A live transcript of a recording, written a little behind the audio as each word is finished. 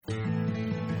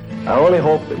I only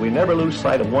hope that we never lose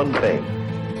sight of one thing,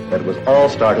 that it was all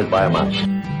started by a mouse.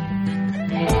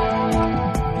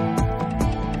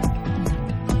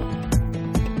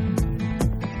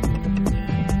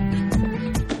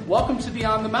 Welcome to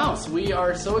Beyond the Mouse. We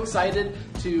are so excited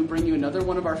to bring you another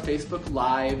one of our Facebook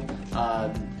Live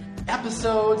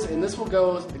episodes, and this will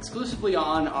go exclusively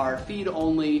on our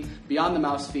feed-only Beyond the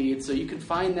Mouse feed, so you can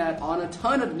find that on a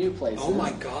ton of new places. Oh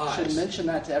my gosh. Should mention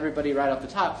that to everybody right off the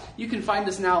top. You can find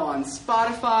us now on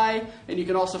Spotify, and you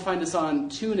can also find us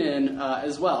on TuneIn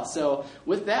as well. So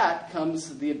with that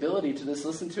comes the ability to just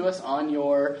listen to us on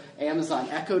your Amazon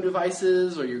Echo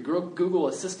devices or your Google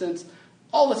Assistant.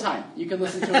 All the time. You can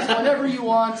listen to us whenever you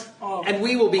want. And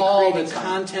we will be creating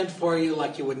content for you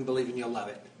like you wouldn't believe, and you'll love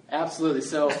it. Absolutely.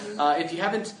 So if you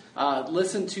haven't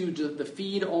listened to the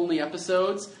feed-only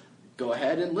episodes, go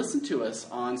ahead and listen to us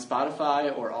on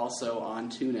Spotify or also on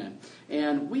TuneIn.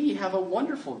 And we have a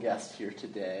wonderful guest here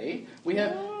today. We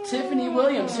have Tiffany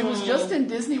Williams, who was just in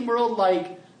Disney World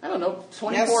 24 hours ago.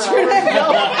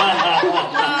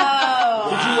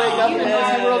 Did you wake up in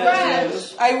Disney World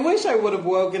yesterday? I wish I would have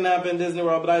woken up in Disney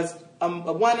World, but I was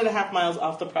 1.5 miles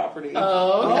off the property.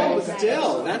 Oh, okay.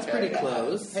 Still, that's pretty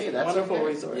close. Hey, that's wonderful okay.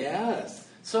 resort. Yes.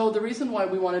 So the reason why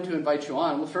we wanted to invite you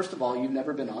on, well, first of all, you've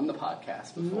never been on the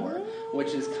podcast before,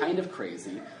 which is kind of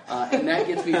crazy. And that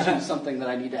gets me to something that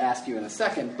I need to ask you in a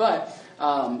second. But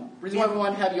the reason why we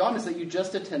wanted to have you on is that you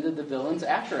just attended the Villains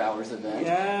After Hours event.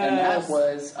 Yes. And that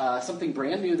was something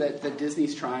brand new that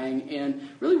Disney's trying, and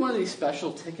really one of these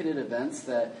special ticketed events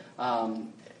that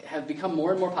have become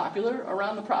more and more popular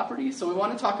around the property. So we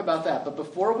want to talk about that. But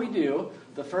before we do,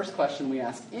 the first question we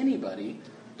ask anybody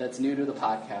that's new to the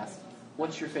podcast: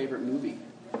 what's your favorite movie?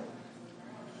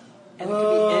 And it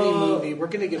could be any movie. We're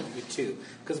going to give you two,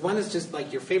 because one is just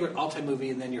like your favorite all-time movie,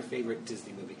 and then your favorite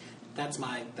Disney movie. That's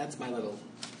my little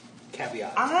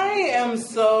caveat. I am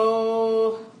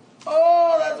so...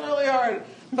 Oh, that's really hard.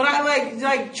 But I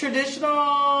like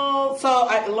traditional... So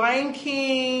Lion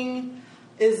King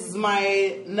is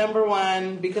my number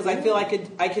one, because I feel like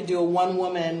I could do a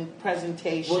one-woman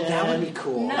presentation. Well, that would be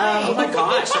cool. Nice. Oh my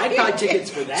gosh, I'd buy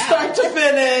tickets for that. Start to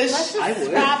finish. Let's I just would.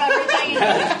 scrap everything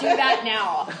and just do that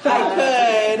now. I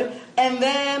could. And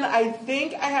then I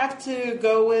think I have to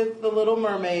go with The Little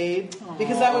Mermaid,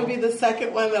 because that would be the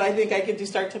second one that I think I could do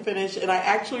start to finish. And I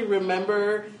actually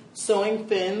remember sewing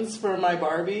fins for my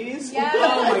Barbies. Yes.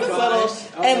 Oh my gosh.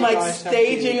 And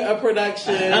staging a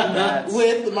production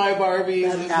with my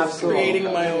Barbies and That's cool. creating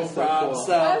my That own is so props. cool.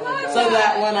 So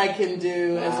that one I can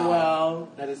do as well.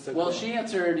 That is so Well, cool. she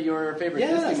answered your favorite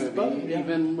Yes, Disney movie, both, yeah.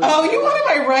 even with... Oh, you wanted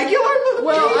my regular movie?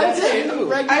 Well, I'd say Ooh.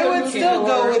 regular I would movie still or-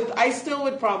 go with. I still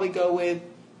would probably go with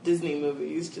Disney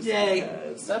movies. Just Yay.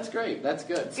 because That's great. That's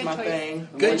good. it's my choice. thing.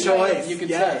 Good choice. You can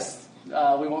Yes. say.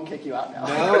 We won't kick you out now.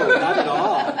 No, not at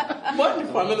all.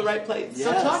 Wonderful. I'm in the right place. So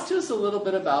Yes. talk to us a little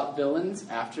bit about Villains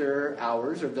After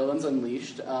Hours, or Villains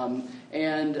Unleashed. From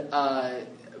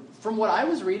what I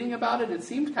was reading about it, it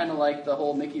seemed kind of like the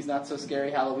whole Mickey's Not So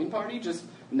Scary Halloween party, just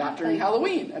not during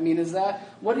Halloween. I mean, is that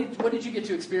what did you get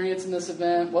to experience in this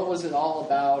event? What was it all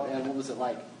about, and what was it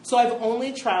like? So I've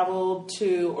only traveled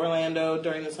to Orlando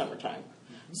during the summertime.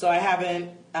 So I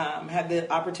haven't had the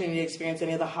opportunity to experience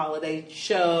any of the holiday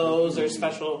shows or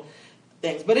special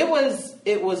things. But it was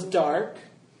dark.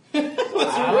 It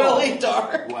was really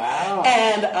dark. Wow.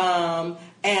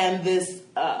 And this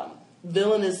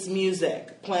villainous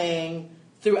music playing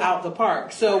throughout the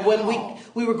park. So when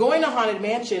we were going to Haunted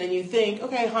Mansion, and you think,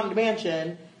 okay, Haunted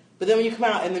Mansion, but then when you come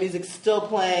out and the music's still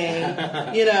playing,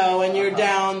 and you're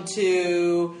down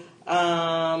to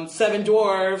Seven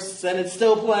Dwarfs and it's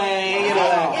still playing. Is it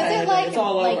it's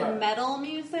all over. metal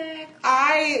music?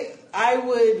 I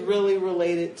would really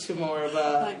relate it to more of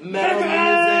a metal music.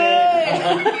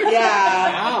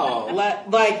 Yeah. Wow.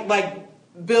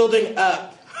 Like building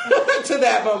up to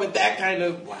that moment, that kind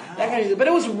of music. But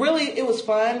it was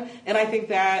fun, and I think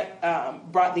that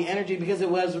brought the energy, because it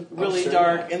was really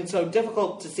dark and so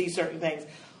difficult to see certain things.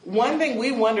 One thing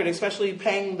we wondered, especially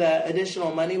paying the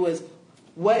additional money, was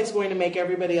what is going to make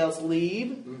everybody else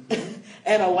leave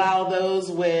and allow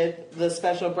those with the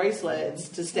special bracelets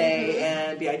to stay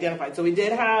and be identified. So we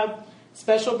did have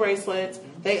special bracelets.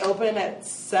 They open at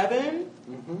 7,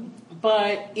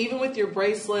 but even with your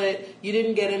bracelet, you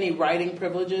didn't get any writing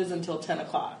privileges until 10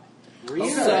 o'clock. Really?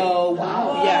 So,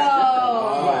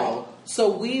 Wow. So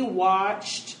we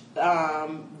watched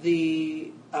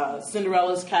the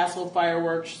Cinderella's Castle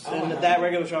fireworks and that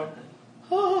regular show.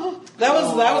 That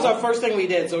was our first thing we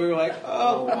did. So we were like,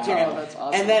 That's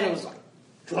awesome. and then it was like,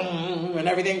 and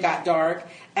everything got dark.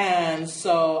 And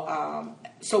so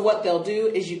what they'll do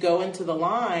is you go into the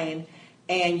line,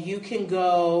 and you can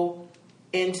go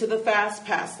into the Fast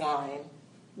Pass line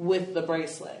with the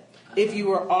bracelet. If you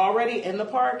were already in the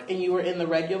park and you were in the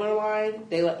regular line,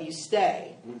 they let you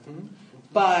stay. Mm-hmm.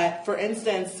 But, for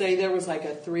instance, say there was like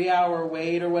a 3-hour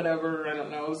wait or whatever, I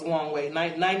don't know, it was a long wait,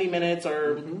 90 minutes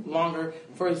or longer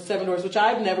for Seven Dwarfs, which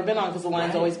I've never been on because the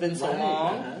line's always been so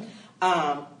long.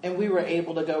 And we were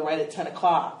able to go right at 10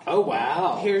 o'clock. Oh,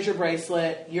 wow. Here's your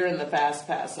bracelet. You're in the Fast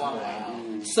Pass line.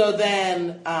 Wow. So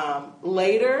then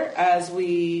later, as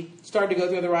we started to go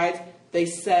through the rides, they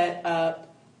set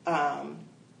up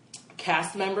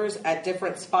cast members at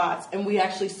different spots. And we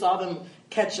actually saw them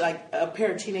catch like a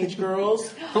pair of teenage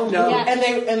girls. Oh, no. Yeah.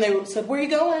 And they said, "Where are you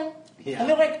going?" Yeah. And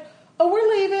they're like, "Oh, we're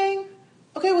leaving."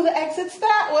 Okay, well, the exit's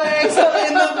that way. So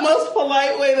in the most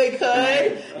polite way they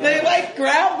could, they like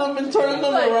grabbed them and turned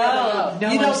them around.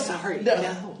 No, you I'm don't, sorry. No.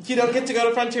 No. You don't get to go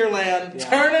to Frontierland. Yeah.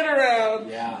 Turn it around.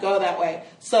 Yeah. Go that way.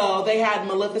 So they had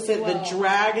Maleficent the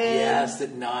Dragon. Yes,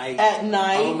 at night. At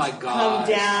night. Oh, my Come gosh.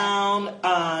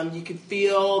 down. You could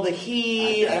feel the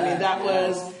heat. I mean, that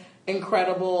was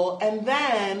incredible. And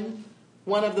then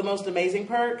one of the most amazing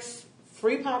perks,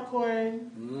 free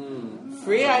popcorn,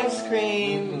 free ice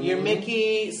cream, your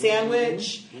Mickey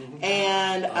sandwich,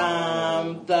 and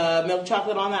the milk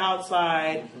chocolate on the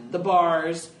outside, the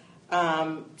bars,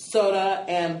 soda,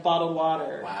 and bottled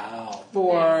water. Wow.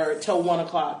 For till 1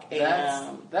 o'clock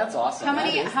a.m. That's awesome. How That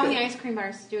many is how good. many ice cream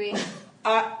bars do we?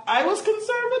 I was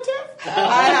conservative.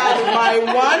 I had my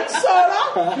one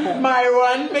soda, my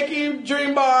one Mickey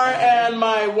Dream Bar, and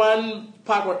my one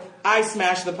popcorn. I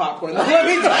smashed the popcorn. Let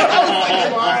me tell you,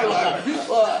 I was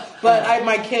like, but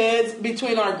my kids,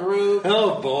 between our group,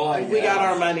 Oh, boy. we got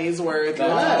our money's worth. Good.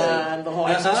 And the whole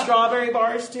some strawberry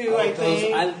bars too. I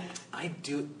think. I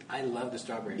love the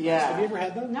strawberry bars. Yeah. Have you ever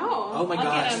had them? No. Oh, my I'll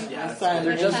gosh. get 'em. Yeah, Son,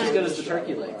 They're just as Time. good as the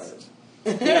turkey legs.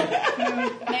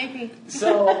 Maybe.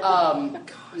 So,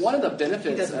 one of the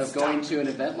benefits doesn't of going to an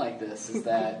event like this is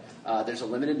that there's a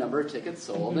limited number of tickets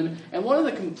sold. And one of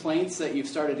the complaints that you've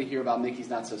started to hear about Mickey's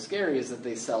Not So Scary is that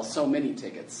they sell so many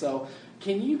tickets. So,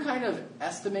 can you kind of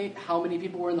estimate how many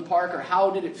people were in the park, or how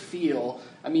did it feel?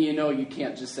 I mean, you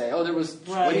can't just say, oh, there was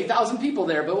 20,000 people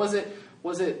there, but was it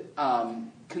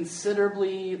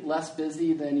considerably less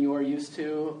busy than you are used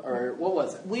to, or what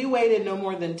was it? We waited no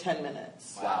more than 10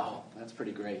 minutes. Wow, that's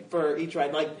pretty great. For each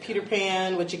ride. Like Peter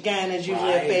Pan, which again is usually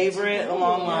Right. a favorite, a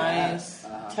long line, Yes.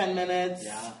 10 minutes.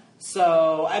 Yeah.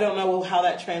 So I don't know how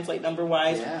that translates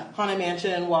number-wise. Yeah. Haunted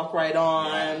Mansion, Walk Right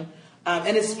On.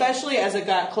 And especially as it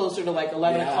got closer to like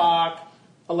 11 Yeah. o'clock,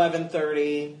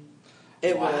 11:30,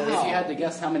 it Wow. was... If you had to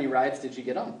guess, how many rides did you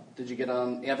get on? Did you get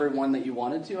on every one that you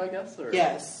wanted to, I guess? Or?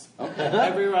 Yes. Okay.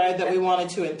 Every ride that we wanted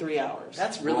to in 3 hours.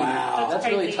 That's really Wow. that's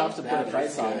really Crazy. tough to put a That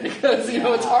price is on good. because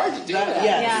it's hard to do that.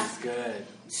 Yes. Yeah. It's good.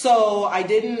 So I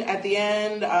didn't, at the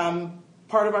end,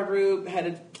 part of our group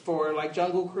headed for like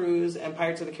Jungle Cruise and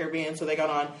Pirates of the Caribbean, so they got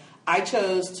on. I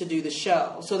chose to do the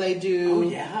show. So they do Oh,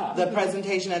 yeah. the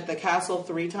presentation at the castle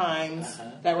 3 times.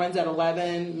 That runs at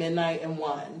 11, midnight, and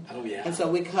 1. Oh, yeah. And so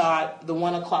we caught the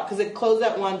 1 o'clock, because it closed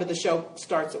at 1, but the show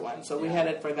starts at 1. So we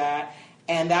headed for that.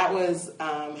 And that was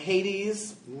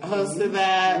Hades hosted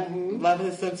that. Love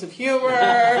his sense of humor.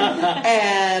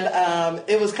 And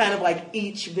it was kind of like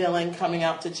each villain coming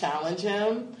out to challenge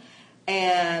him.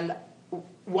 And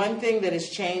one thing that has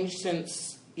changed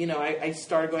since, I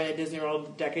started going to Disney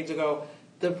World decades ago,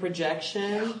 the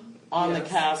projection on the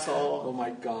castle. Oh, my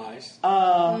gosh.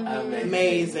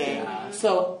 Amazing. Yeah.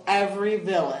 So every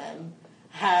villain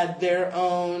had their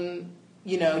own,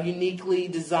 uniquely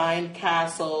designed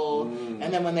castle.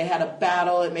 And then when they had a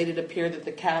battle, it made it appear that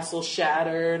the castle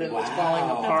shattered and was Wow. falling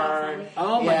That's apart.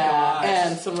 Oh, my gosh.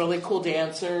 And some really cool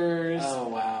dancers. Oh,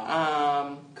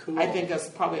 wow. Cool. I think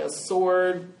probably a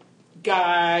sword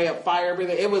guy, a fire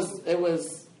breather. It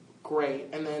was great.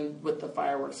 And then with the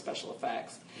fireworks special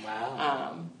effects.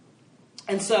 Wow.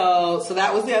 And so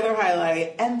that was the other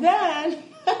highlight. And then,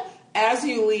 as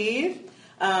you leave,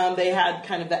 they had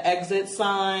kind of the exit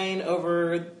sign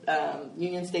over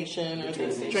Union Station or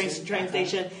the train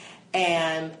station,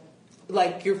 and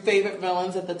like your favorite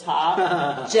villains at the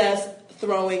top, just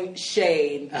throwing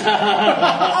shade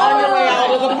on your way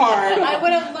out of the park. I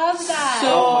would have loved that.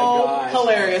 So Oh my gosh.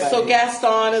 hilarious. So Funny.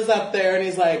 Gaston is up there, and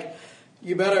he's like,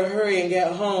 "You better hurry and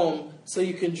get home so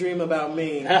you can dream about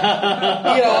me."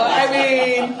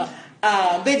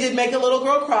 They did make a little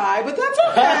girl cry, but that's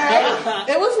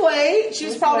okay. It was late. She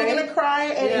was probably going to cry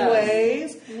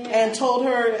anyways. And told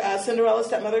her, Cinderella's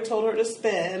stepmother told her to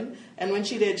spin. And when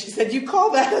she did, she said, "You call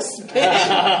that a spin?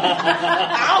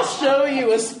 I'll show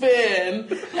you a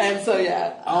spin." And so,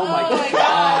 yeah. Oh, my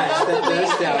gosh. That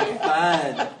does sound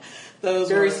fun. Those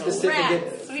very were specific.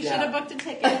 Rats. We should have booked a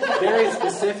ticket. Very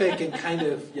specific and kind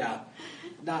of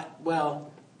not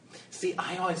well. See,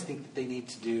 I always think that they need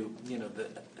to do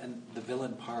the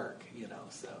villain park,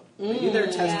 so maybe they're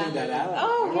testing that out.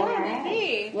 Oh, yeah,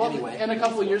 maybe. Well, Anyway. and a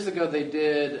couple of years ago they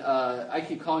did. I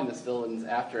keep calling this Villains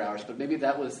After Hours, but maybe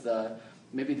that was the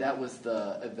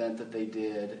event that they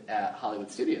did at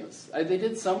Hollywood Studios. They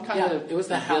did some kind of. It was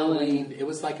the villain- Halloween. It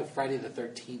was like a Friday the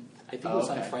 13th. I think it was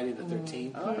on okay. Friday the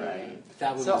 13th. All right.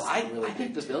 That was So really I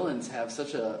think big. the villains have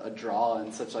such a draw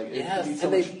and such like Yes, it could be so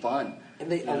and much they- fun.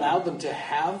 And they allowed them to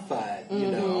have fun, be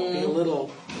a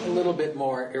little bit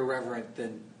more irreverent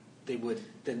than they would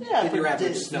than for your average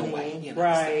Disney. Snow White,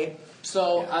 Right.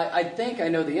 So I think I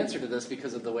know the answer to this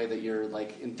because of the way that you're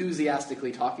like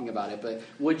enthusiastically talking about it. But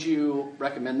would you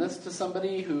recommend this to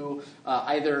somebody who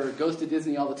either goes to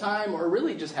Disney all the time or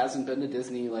really just hasn't been to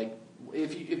Disney? Like,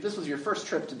 if this was your first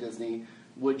trip to Disney,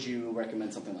 would you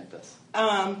recommend something like this?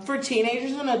 For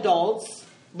teenagers and adults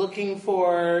looking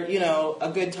for,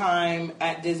 a good time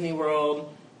at Disney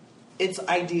World, it's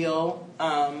ideal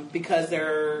because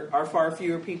there are far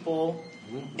fewer people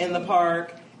in the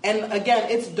park. And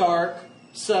again, it's dark,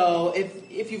 so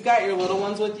if you've got your little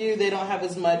ones with you, they don't have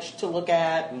as much to look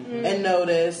at and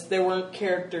notice. There weren't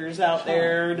characters out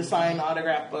there to sign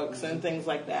autograph books and things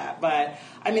like that. But,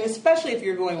 I mean, especially if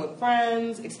you're going with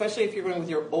friends, especially if you're going with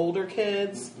your older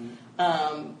kids,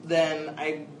 then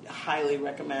I highly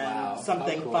recommend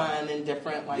something fun and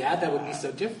different like that. that would be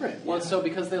so different. Well, so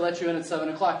because they let you in at 7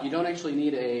 o'clock, you don't actually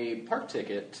need a park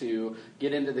ticket to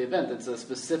get into the event. It's a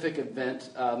specific event.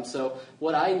 So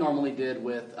what I normally did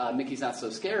with Mickey's Not So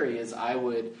Scary is I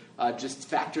would just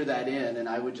factor that in, and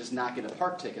I would just not get a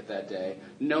park ticket that day,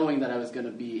 knowing that I was going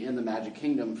to be in the Magic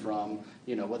Kingdom from,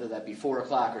 whether that be 4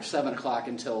 o'clock or 7 o'clock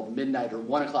until midnight or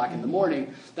 1 o'clock in the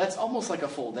morning. That's almost like a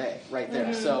full day right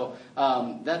there. So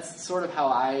that's sort of how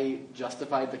I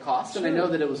justified the cost, and I know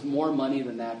that it was more money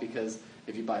than that because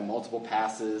if you buy multiple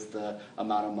passes, the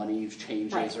amount of money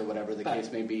changes or whatever the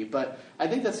case may be. But I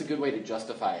think that's a good way to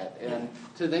justify it, and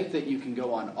to think that you can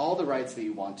go on all the rides that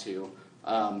you want to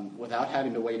without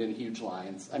having to wait in huge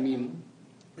lines. I mean,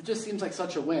 it just seems like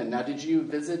such a win. Now, did you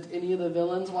visit any of the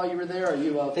villains while you were there? Are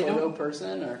you a photo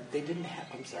person? Or They didn't have.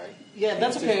 I'm sorry. Yeah,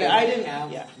 that's They okay. just I didn't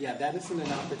have. Yeah. That isn't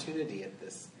an opportunity at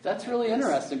this. That's really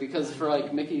interesting because for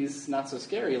like Mickey's Not So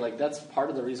Scary, like that's part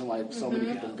of the reason why so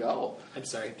many people go. I'm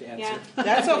sorry to answer. Yeah.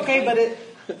 That's okay, but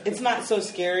it's not so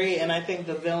scary, and I think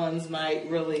the Villains Night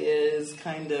really is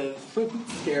kind of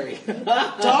Scary.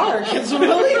 dark. It's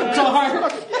really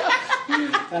dark.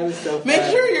 That is so. Make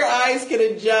fun. sure your eyes can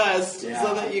adjust Yeah.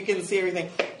 so that you can see everything.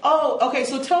 Oh, okay,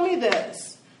 so tell me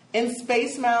this. In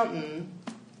Space Mountain,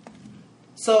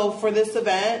 so for this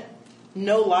event,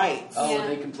 no lights. Oh, Yeah.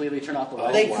 they completely turn off the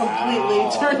lights. They completely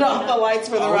turned off the lights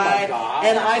for the Oh, my ride, gosh.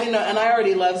 and I didn't know. And I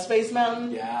already love Space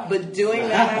Mountain, Yeah. but doing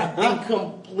that in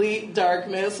complete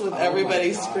darkness with Oh, everybody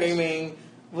my gosh. screaming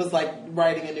was like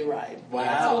riding a new ride.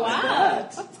 Wow.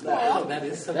 Wow. That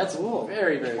is so That's cool.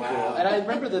 very, very Wow. cool. And I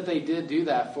remember that they did do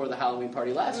that for the Halloween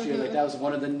party last year. Like that was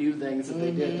one of the new things that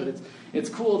they did. But it's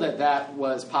cool that that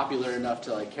was popular enough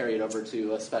to like carry it over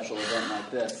to a special event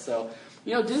like this. So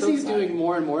Disney's doing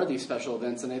more and more of these special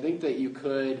events, and I think that you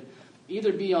could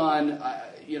either be on.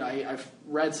 I've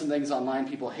read some things online.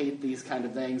 People hate these kind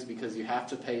of things because you have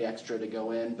to pay extra to go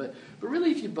in. But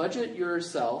really, if you budget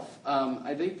yourself,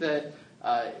 I think that.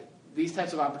 These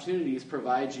types of opportunities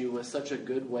provide you with such a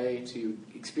good way to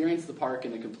experience the park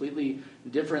in a completely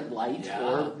different light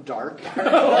or dark.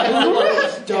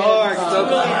 It's dark, so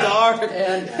really dark.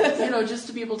 And just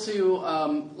to be able to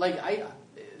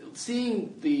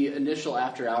seeing the initial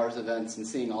after hours events and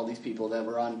seeing all these people that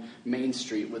were on Main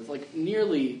Street with like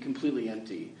nearly completely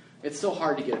empty. It's so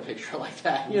hard to get a picture like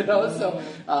that, So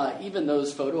even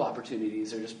those photo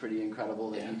opportunities are just pretty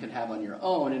incredible that you can have on your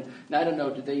own. And I don't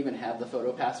know, did they even have the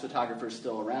PhotoPass photographers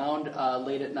still around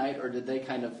late at night, or did they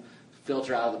kind of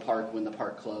filter out of the park when the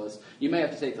park closed? You may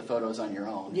have to take the photos on your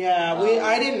own. Yeah,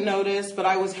 I didn't notice, but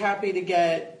I was happy to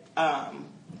get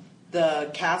the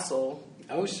castle.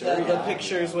 Oh, sure. The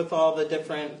pictures with all the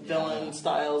different villain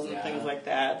styles and things like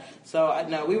that. So,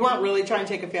 no, we weren't really trying to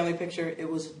take a family picture. It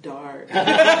was dark. So,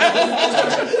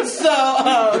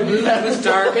 That was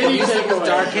dark. The music was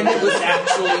dark, and it was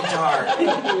actually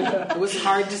dark. It was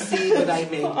hard to see, but I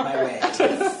made my way.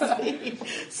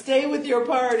 stay with your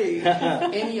party.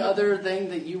 Any other thing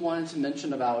that you wanted to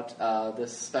mention about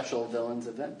this special villains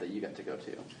event that you got to go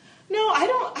to? No, I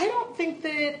don't think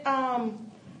that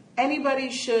anybody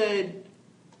should,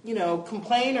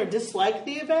 complain or dislike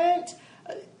the event.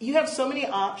 you have so many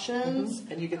options,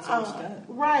 and you get so much done.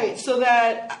 Right. So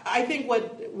that I think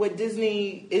what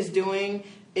Disney is doing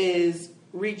is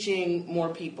reaching more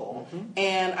people,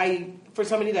 and for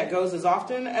somebody that goes as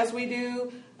often as we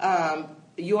do.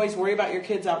 You always worry about your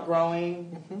kids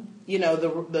outgrowing,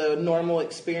 the normal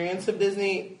experience of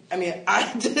Disney. I mean,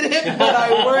 I didn't, but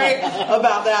I worry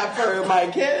about that for my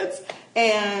kids.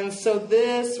 And so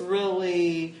this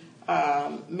really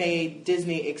made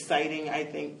Disney exciting, I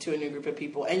think, to a new group of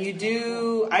people. And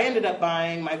I ended up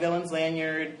buying my Villains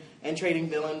lanyard and trading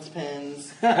Villains pins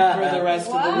for the rest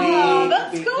of the week.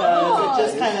 That's because cool. it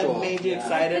just kind of made you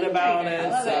excited about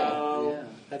it.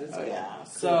 That is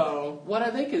So what I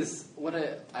think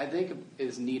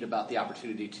is neat about the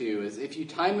opportunity too is if you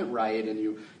time it right and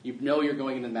you know you're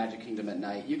going into the Magic Kingdom at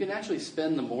night, you can actually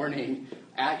spend the morning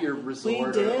at your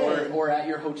resort or at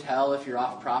your hotel if you're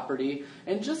off property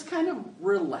and just kind of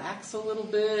relax a little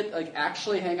bit, like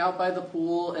actually hang out by the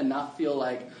pool and not feel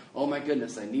like, oh my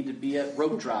goodness, I need to be at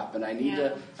rope drop and I need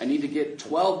to get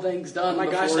 12 things done. Oh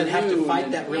my gosh, I'd have to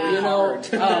fight that really hard.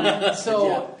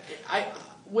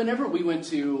 Whenever we went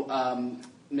to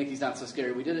Mickey's Not So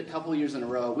Scary, we did it a couple of years in a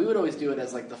row. We would always do it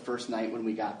as like the first night when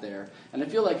we got there. And I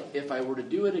feel like if I were to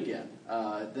do it again,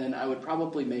 then I would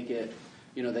probably make it,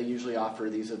 they usually offer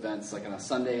these events like on a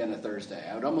Sunday and a Thursday.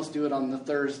 I would almost do it on the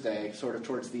Thursday, sort of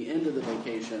towards the end of the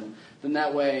vacation. Then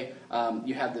that way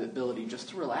you have the ability just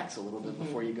to relax a little bit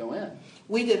before you go in.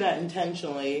 We did that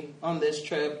intentionally on this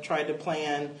trip, tried to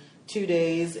plan 2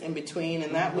 days in between,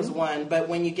 and that was one. But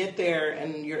when you get there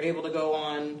and you're able to go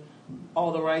on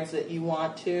all the rides that you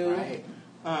want to,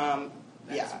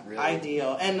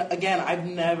 ideal. And again, I've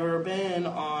never been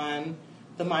on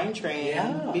the mine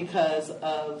train because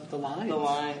of the lines.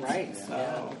 Right.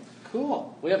 So.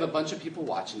 Cool. We have a bunch of people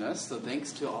watching us, so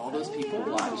thanks to all those people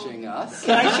watching us.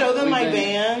 Can I show them my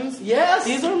bands? Yes.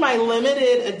 These are my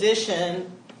limited edition.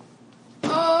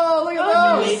 Oh, look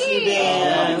at those. Mickey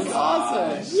bands. That's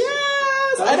awesome.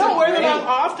 Yes. Those I don't are wear them great. out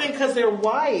often because they're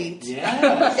white.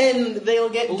 Yeah. And they'll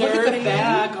get dirty. Look at the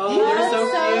back. Oh, they're so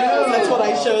cute. That's what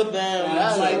I showed them.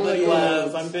 That's Like really the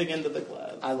gloves. good. I'm big into the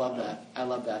gloves. I love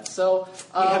that. So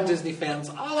We have Disney fans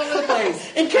all over the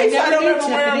place. In case I don't ever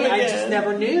wear them Tiffany, I again. just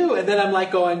never knew. And then I'm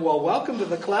like going, well, welcome to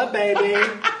the club, baby.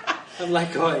 I'm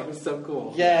like going, it's so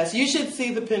cool. Yes, you should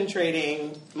see the pin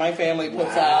trading my family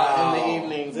puts out in the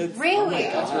evenings. It's Really?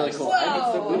 that's really cool.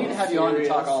 Whoa. We need to have you on to Serious.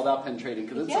 talk all about pen trading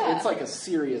because it's like a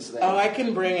serious thing. Oh, I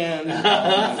can bring in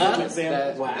some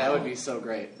examples. That would be so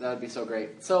great. That would be so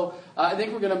great. So I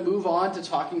think we're going to move on to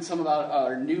talking some about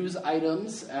our news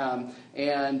items.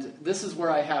 And this is where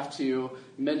I have to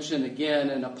mention again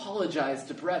and apologize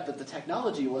to Brett that the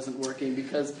technology wasn't working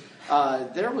because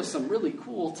there was some really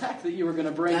cool tech that you were going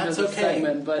to bring to That's this okay.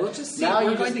 segment. But we'll just see. now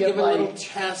We're you going just to give get a little like,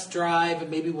 test drive, and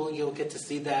maybe you'll get to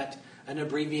see that, an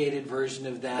abbreviated version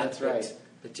of that. That's right.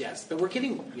 But yes, but we're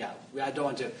getting, I don't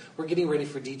want to. We're getting ready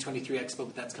for D23 Expo,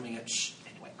 but that's coming up. Shh.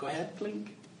 Anyway, go ahead.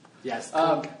 clink. Yes.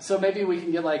 So maybe we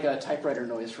can get like a typewriter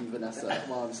noise from Vanessa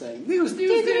while I'm saying news,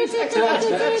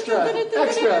 extra.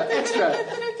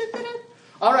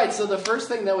 All right, so the first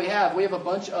thing that we have a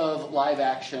bunch of live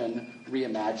action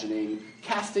reimagining,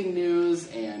 casting news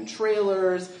and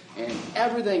trailers and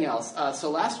everything else.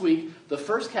 So last week, the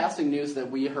first casting news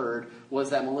that we heard was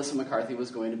that Melissa McCarthy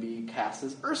was going to be cast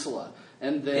as Ursula.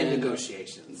 And then in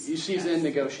negotiations. She's in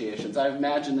negotiations. I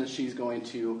imagine that she's going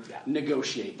to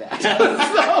negotiate that.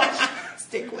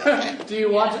 Stick with it. Do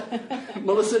you want,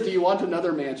 Melissa? Do you want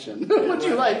another mansion? Would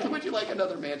you like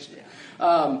another mansion?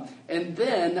 And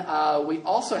then we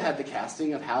also had the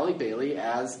casting of Halle Bailey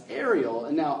as Ariel.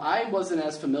 And now I wasn't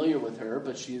as familiar with her,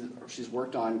 but she's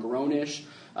worked on Grownish.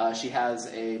 She has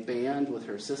a band with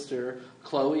her sister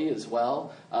Chloe as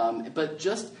well. But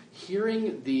just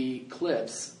hearing the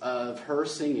clips of her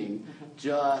singing,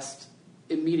 just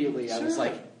immediately I was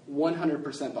like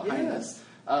 100% behind this.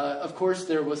 Of course,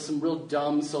 there was some real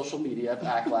dumb social media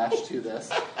backlash to this.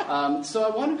 So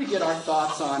I wanted to get our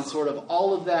thoughts on sort of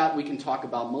all of that. We can talk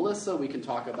about Melissa. We can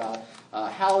talk about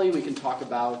Halle. We can talk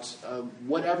about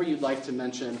whatever you'd like to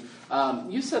mention.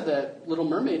 You said that Little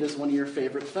Mermaid is one of your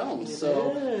favorite films.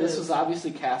 So this was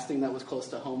obviously casting that was close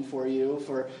to home for you,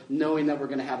 for knowing that we're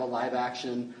going to have a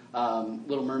live-action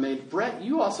Little Mermaid. Brett,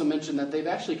 you also mentioned that they've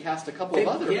actually cast a couple of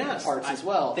other parts as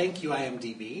well. Thank you,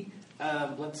 IMDb.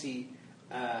 Let's see.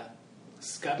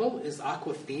 Scuttle is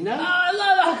Aquafina. Oh, I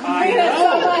love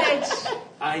Aquafina so much.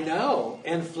 I know.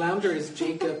 And Flounder is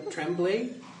Jacob Tremblay,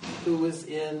 who was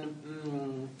in...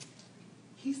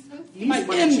 You might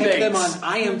want to check them on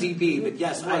IMDb, but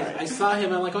yes, I saw him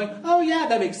and I'm like going, oh yeah,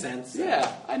 that makes sense. Yeah,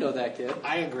 I know that kid.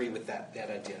 I agree with that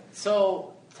idea.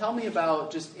 So tell me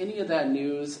about just any of that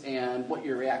news and what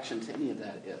your reaction to any of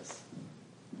that is.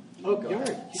 Oh, Bjorn.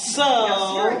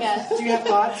 So, Do you have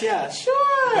thoughts? Yeah.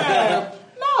 sure.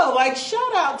 No, like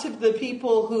shout out to the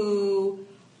people who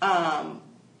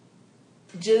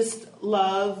just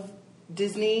love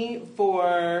Disney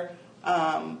for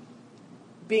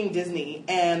being Disney.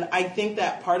 And I think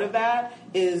that part of that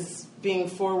is being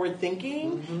forward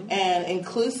thinking and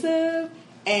inclusive.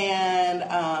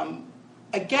 And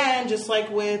again, just like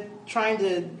with trying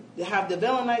to have the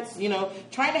villainites,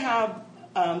 trying to have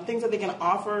things that they can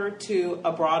offer to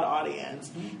a broad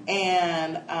audience.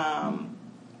 And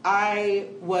I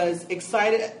was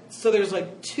excited. So there's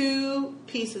like two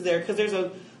pieces there, because there's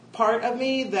a part of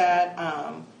me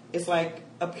that is like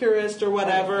a purist or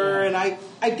whatever, and I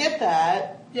get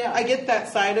that. Yeah, I get that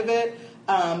side of it.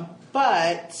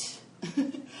 But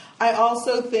I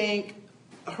also think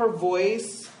her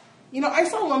voice. I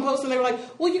saw one post and they were like,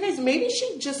 well, you guys, maybe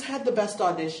she just had the best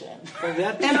audition.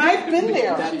 And I've been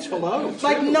there. That's hello.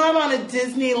 Like, not on a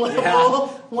Disney level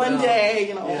one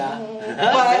day, but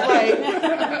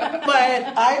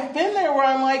I've been there where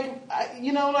I'm like,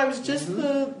 I was just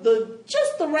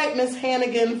the right Miss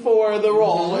Hannigan for the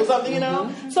role or something,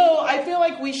 So I feel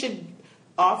like we should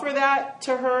offer that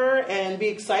to her and be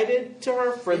excited to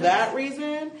her for that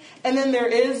reason. And then there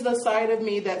is the side of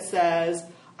me that says,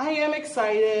 I am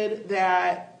excited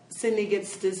that Sydney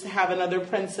gets to have another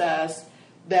princess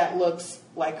that looks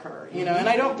like her, and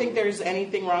I don't think there's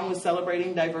anything wrong with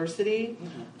celebrating diversity,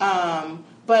 but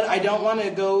I don't want to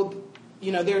go,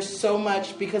 there's so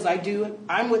much, because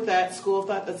I'm with that school of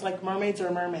thought that's like mermaids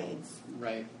are mermaids.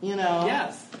 Right.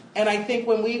 Yes. And I think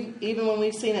when we've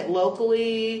seen it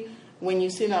locally, when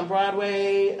you've seen it on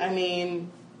Broadway, I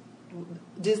mean,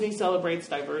 Disney celebrates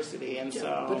diversity, and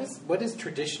so. But what is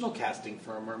traditional casting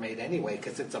for a mermaid anyway?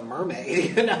 Because it's a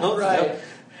mermaid, Right.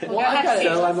 Well,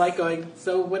 So I'm like going.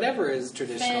 So whatever is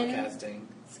traditional Fin, casting.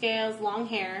 Scales, long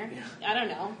hair. I don't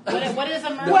know. What is a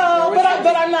mermaid? Well,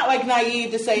 but I'm not like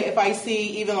naive to say if I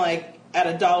see even like at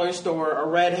a dollar store a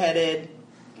redheaded,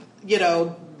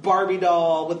 Barbie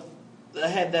doll with a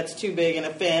head that's too big and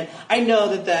a fin, I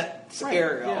know that's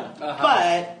Ariel. Yeah.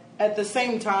 But at the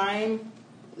same time,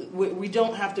 we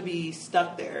don't have to be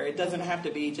stuck there. It doesn't have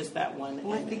to be just that one.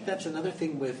 Well, I think that's another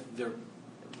thing with the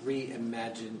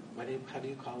reimagine. How do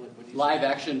you call it? What do you Live say?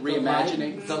 action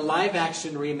reimagining. The live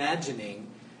action reimagining,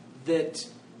 that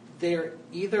they're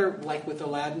either like with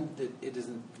Aladdin, that it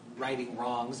isn't righting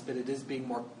wrongs, but it is being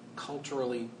more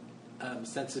culturally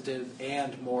sensitive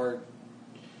and more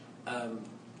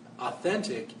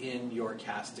authentic in your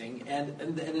casting, and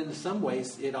in some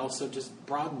ways it also just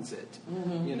broadens it,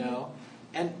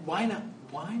 And why not?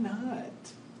 Why not?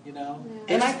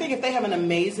 And I think if they have an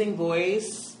amazing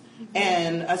voice,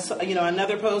 and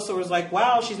another poster was like,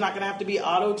 "Wow, she's not going to have to be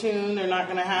auto-tuned. They're not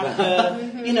going to have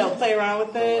to, play around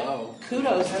with it." Hello.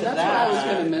 Kudos to And that's that. what I was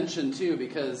going to mention too,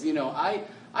 because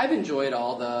I've enjoyed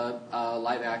all the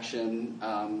live action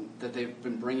that they've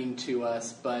been bringing to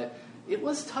us, but it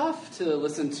was tough to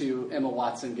listen to Emma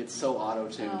Watson get so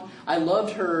auto-tuned. Oh. I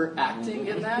loved her acting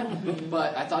in that,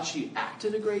 but I thought she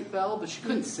acted a great Belle, but she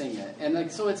couldn't sing it.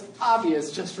 And so it's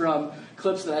obvious just from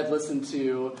clips that I've listened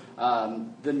to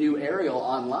the new Ariel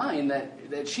online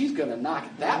that she's going to knock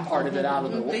that part of it out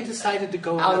of the water. They decided to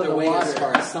go Out of another the way water. as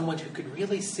far as someone who could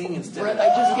really sing instead Brett, of. I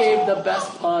just gave the best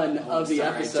pun of the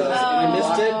sorry. episode. I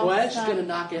missed it. What? She's going to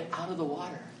knock it out of the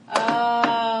water.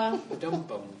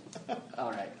 Dum-bum.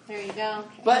 All right. There you go.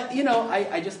 But,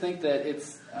 I just think that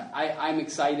I'm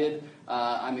excited.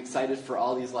 I'm excited for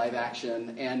all these live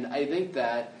action. And I think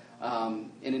that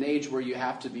in an age where you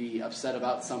have to be upset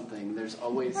about something, there's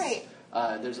always Right.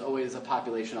 there's always a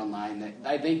population online that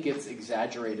I think gets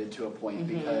exaggerated to a point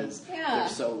because they're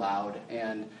so loud.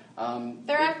 And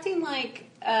They're acting like,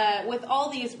 with all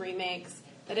these remakes,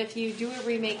 that if you do a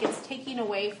remake, it's taking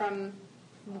away from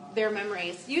their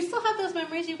memories. You still have those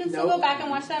memories. You can still go back and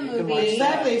watch that You can movie. watch that.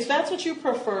 Exactly. If that's what you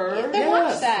prefer, Then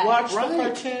watch that. watch the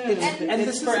Right. cartoon. And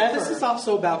it's this forever. is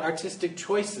also about artistic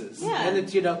choices. Yeah. And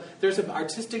it's, there's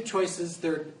artistic choices.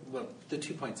 The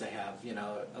 2 points I have,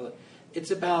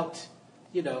 it's about,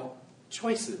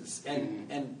 choices.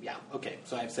 And yeah, okay,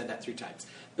 so I've said that 3 times.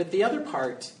 But the other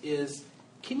part is,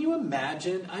 can you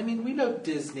imagine, we know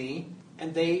Disney,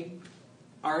 and they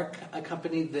are a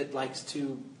company that likes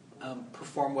to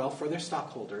perform well for their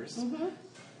stockholders. Mm-hmm.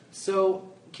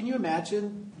 So can you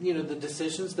imagine, the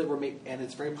decisions that were made? And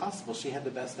it's very possible she had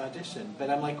the best audition. But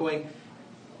I'm like going,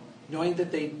 knowing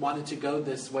that they wanted to go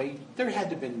this way, there had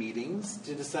to have been meetings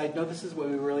to decide, no, this is what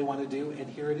we really want to do, and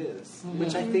here it is. Mm-hmm.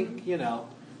 Which I think,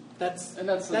 That's And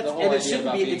that's the whole and idea it shouldn't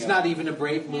about be. being It's a- not even a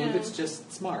brave move. Yeah. It's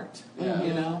just smart. Yeah.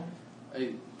 You know.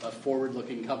 a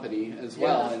forward-looking company as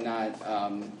well, Yeah. and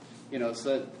not,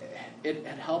 so it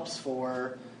helps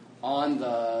for on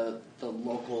the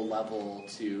local level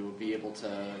to be able to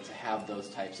have those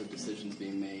types of decisions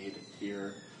being made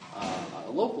here on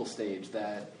a local stage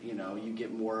that, you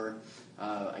get more,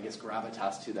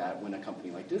 gravitas to that when a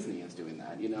company like Disney is doing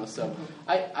that, so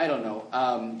I don't know,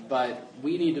 but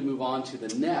we need to move on to the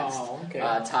next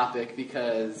topic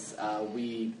because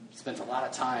we spent a lot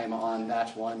of time on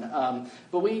that one.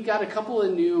 But we got a couple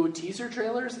of new teaser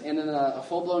trailers and then a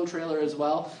full-blown trailer as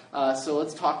well. So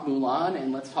let's talk Mulan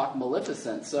and let's talk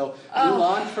Maleficent. So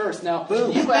Mulan first. Now,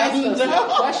 you asked us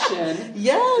a question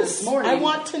this morning. I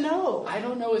want to know. I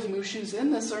don't know if Mushu's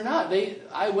in this or not.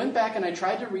 I went back and I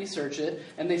tried to research it,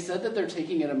 and they said that they're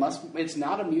taking it it's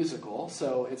not a musical,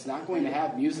 so it's not going to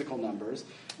have musical numbers.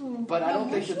 But I don't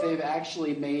think that they've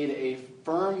actually made a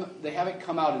they haven't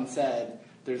come out and said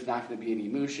there's not going to be any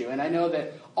Mushu. And I know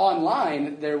that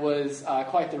online there was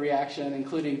quite the reaction,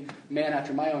 including man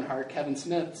after my own heart, Kevin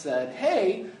Smith, said,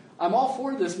 hey, I'm all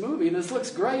for this movie. This looks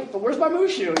great, but where's my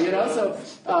Mushu? So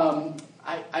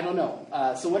I don't know.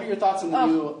 So what are your thoughts on the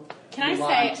new Can Mulan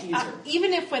I say, teaser?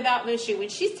 even if without Mushu, when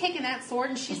she's taking that sword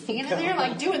and she's standing there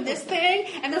like doing this thing,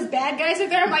 and those bad guys are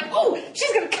there, I'm like, oh,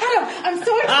 she's going to cut him. I'm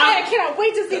so excited. I cannot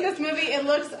wait to see this movie. It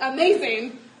looks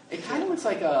amazing. It kind of looks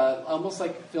like almost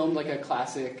like filmed like a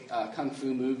classic kung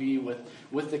fu movie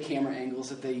with the camera angles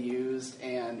that they used,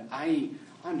 and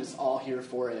I'm just all here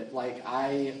for it. Like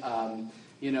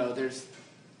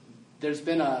there's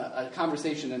been a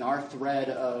conversation in our thread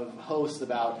of hosts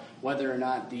about whether or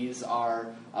not these are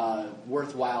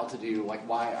worthwhile to do. Like,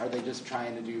 why are they just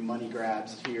trying to do money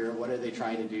grabs here? What are they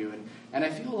trying to do? And I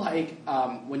feel like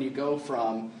when you go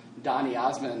from Donny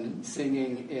Osmond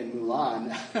singing in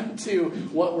Mulan to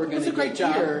what we're going to get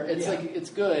here, it's like it's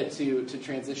good to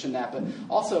transition that. But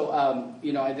also,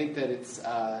 I think that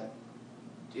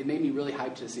it made me really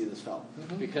hyped to see this film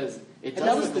because it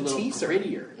does look a little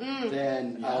grittier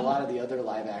than a lot of the other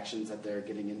live actions that they're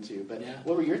getting into. But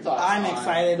what were your thoughts? I'm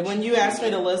excited. When you asked me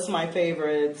to list my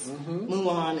favorites,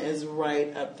 Mulan is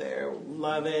right up there.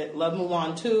 Love it. Love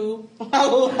Mulan 2.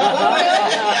 Love it.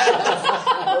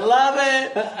 Love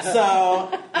it.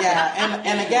 So, yeah.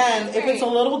 And again, if it's a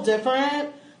little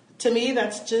different, to me,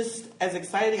 that's just as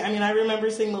exciting. I mean, I remember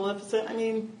seeing Maleficent. I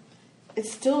mean, it's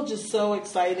still just so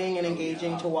exciting and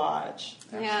engaging to watch.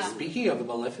 Yeah. Speaking of the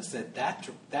Maleficent,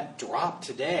 that drop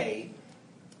today,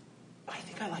 I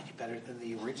think I like it better than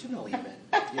the original even.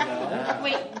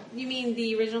 Wait, you mean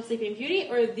the original Sleeping Beauty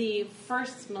or the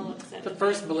first Maleficent? The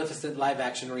first Maleficent live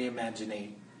action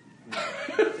reimagining.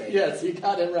 Yes, you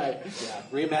got it right. Yeah,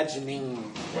 reimagining.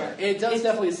 It does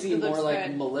definitely seem it looks more like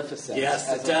good. Maleficent. Yes,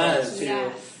 as it does. opposed to,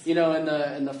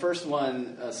 Yes. in the first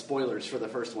one, spoilers for the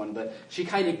first one, but she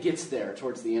kind of gets there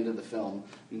towards the end of the film.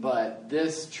 But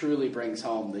this truly brings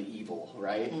home the evil,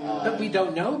 right? But we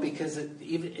don't know because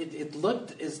it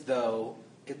looked as though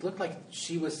it looked like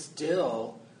she was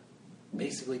still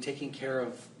basically taking care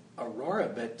of Aurora,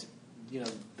 but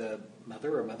the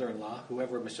mother or mother-in-law,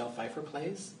 whoever Michelle Pfeiffer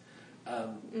plays. I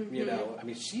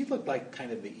mean, she looked like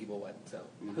kind of the evil one. So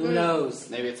who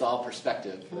knows? Maybe it's all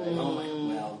perspective. Right? Oh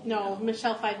my, well, No,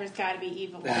 Michelle Pfeiffer's got to be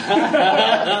evil.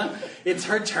 it's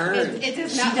her turn. It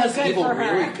does she not does look good evil for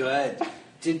her. really good.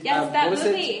 Did, Yes, that what was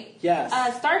movie. It?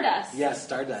 Yes. Stardust. Yes,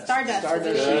 Stardust. Stardust was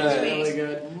a Stardust huge is movie. really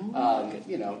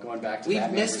good. Going back to We've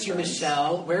Batman missed you, Returns.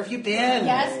 Michelle. Where have you been?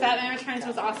 Yes, Batman Returns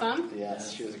was awesome.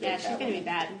 Yes, she was a great Yeah, she's going to be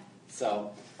bad.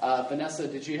 So, Vanessa,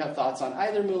 did you have thoughts on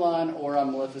either Mulan or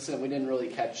on Maleficent? We didn't really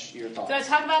catch your thoughts. So I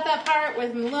talk about that part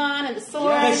with Mulan and the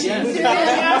sword. Yes.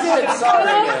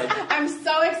 Sorry. I'm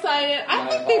so excited. I My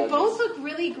think they apologies. both look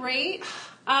really great.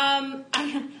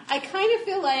 I kind of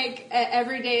feel like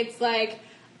every day it's like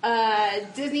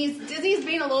Disney's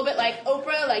being a little bit like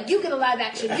Oprah, like you get a live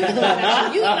action, you get a live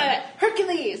action, you get a live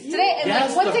Hercules today, and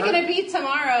Yes, like what's the it going to be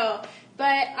tomorrow?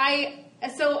 But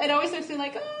so it always makes me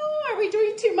like, oh, are we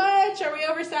doing too much? Are we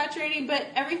oversaturating? But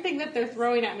everything that they're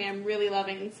throwing at me, I'm really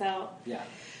loving. So Yeah.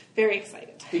 very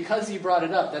excited. Because you brought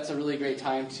it up, that's a really great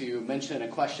time to mention a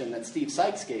question that Steve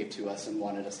Sykes gave to us and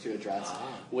wanted us to address,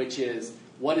 which is,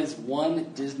 what is one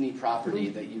Disney property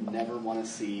that you never want to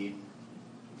see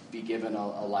be given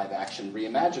a live-action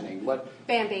reimagining?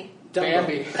 Bambi.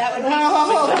 Bambi. That would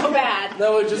be so bad.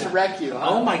 That would just wreck you. Huh?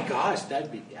 Oh my gosh,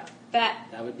 that'd be That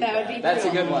would be that would bad. be That's a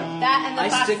brutal. good one. That and the I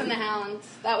Fox stick- and the Hound.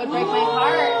 That would break my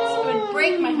heart. It would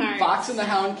break my heart. Fox and the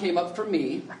Hound came up for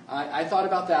me. I thought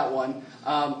about that one.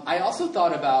 I also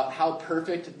thought about how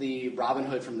perfect the Robin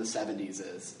Hood from the 70s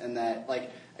is, and that, like,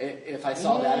 if I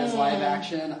saw that as live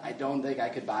action, I don't think I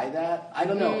could buy that. I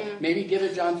don't know. Maybe give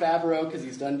it Jon Favreau because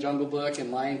he's done Jungle Book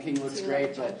and Lion King looks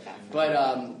great,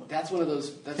 but that's one of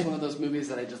those movies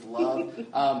that I just love.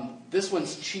 This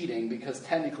one's cheating because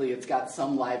technically it's got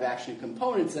some live action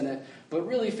components in it, but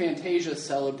really Fantasia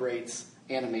celebrates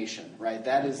animation, right?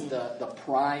 That is the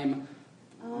prime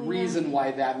reason why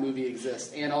that movie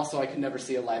exists. And also I could never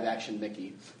see a live action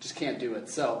Mickey. Just can't do it.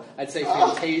 So I'd say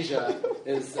Fantasia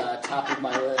is top of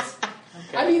my list.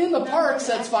 Okay. I mean, in the parks,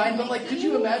 that's fine, but like, could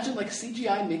you imagine like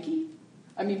CGI Mickey?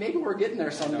 I mean, maybe we're getting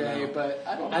there someday, but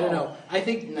I don't know. I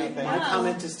think my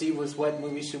comment to Steve was, what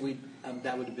movie should we,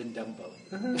 that would have been Dumbo.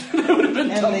 That would have been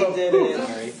Dumbo. And they did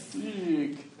it.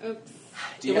 Sorry. Oops.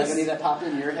 Do you have any that pop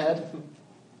in your head?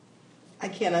 I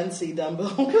can't unsee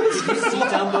Dumbo. Did you see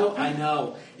Dumbo? I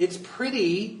know. It's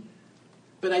pretty,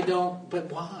 but I don't,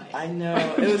 but why? I know.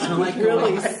 It was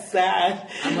really sad.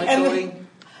 I'm like and going...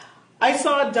 I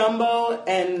saw Dumbo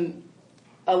and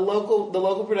the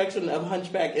local production of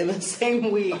Hunchback in the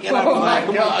same week. And Oh my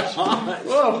gosh.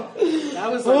 Whoa. That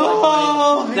was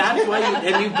like, that's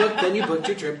why you booked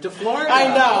your trip to Florida. I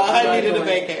know. I needed a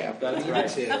vacay. That's right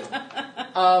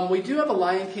too. We do have a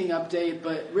Lion King update,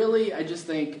 but really, I just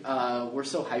think we're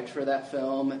so hyped for that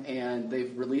film, and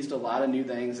they've released a lot of new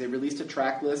things. They released a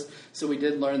track list, so we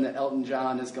did learn that Elton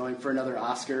John is going for another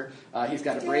Oscar. He's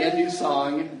got a brand new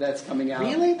song that's coming out.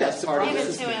 Really? That's part of Give it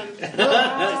it. to him. What's Give it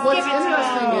to him.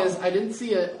 interesting is I didn't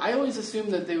see it. I always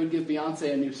assumed that they would give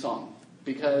Beyonce a new song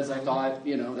because I thought,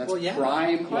 that's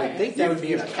prime. I think that would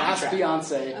be a cast contract.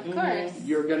 Beyonce. Of course.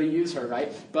 You're going to use her,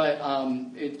 right? But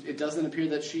it doesn't appear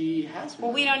that she has one.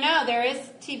 Well, we don't know. There is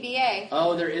TBA.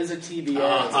 Oh, there is a TBA.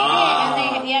 TBA.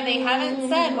 And they haven't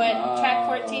said what track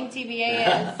 14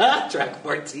 TBA is. Track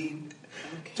 14.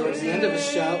 Towards the end of the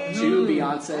show. To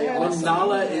Beyonce. When Awesome.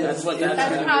 Nala is... That's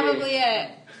gonna probably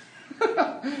it.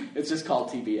 It's just called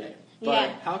TBA. But,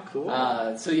 Yeah. How cool.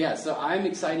 So I'm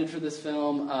excited for this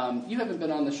film. You haven't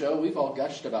been on the show. We've all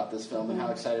gushed about this film and how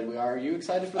excited we are. Are you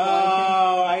excited for the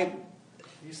Lion King?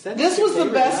 You said This it's your was the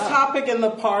favorite best job. topic in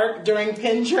the park during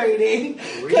pin trading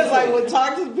because I would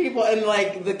talk to the people and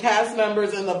like the cast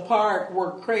members in the park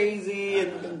were crazy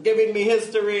and giving me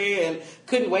history and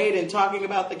couldn't wait and talking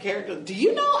about the characters. Do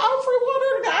you know Alfred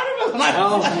Woodard? I don't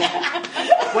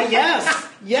know. Well, yes.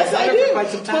 Yes, I've I had her for do. quite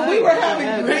some But time. we were Go having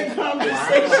ahead. great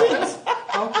conversations.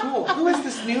 How cool. Who is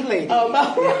this new lady?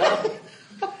 About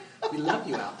We love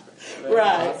you, Alfred.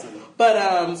 right. Awesome. But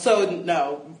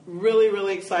really,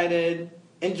 really excited.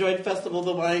 Enjoyed Festival of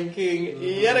the Lion King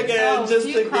yet again. Oh, just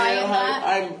do you cry again, in that?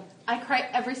 I'm I cry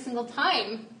every single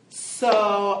time.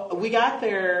 So we got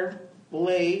there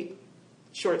late,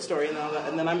 short story and all that,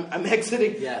 and then I'm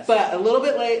exiting, Yes. but a little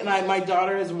bit late, and my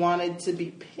daughter has wanted to be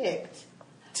picked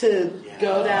to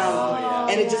go down,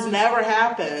 and it just never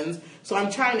happens. So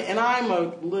I'm trying to, and I'm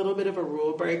a little bit of a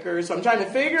rule breaker, so I'm trying to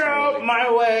figure out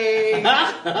my way.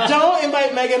 Don't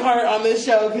invite Megan Hart on this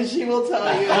show because she will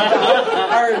tell you about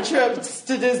our trips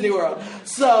to Disney World.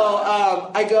 So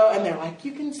I go, and they're like,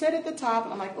 you can sit at the top,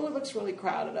 and I'm like, oh, it looks really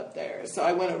crowded up there. So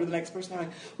I went over to the next person. I'm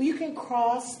like, well, you can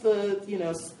cross the,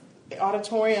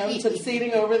 auditorium to the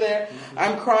seating over there.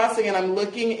 I'm crossing, and I'm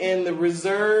looking in the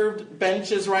reserved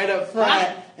benches right up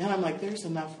front, and I'm like, there's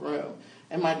enough room.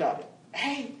 And my daughter,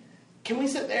 hey, can we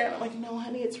sit there? And I'm like, no,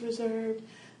 honey, it's reserved.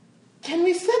 Can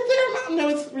we sit there, Mom? No,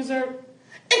 it's reserved.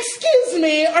 Excuse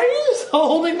me, are you just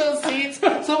holding those seats?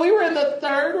 So we were in the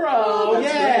third row. that's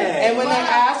great. And when they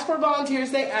asked for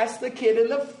volunteers, they asked the kid in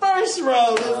the first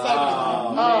row.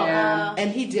 man.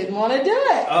 And he didn't want to do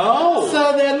it. Oh.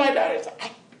 So then my daughter's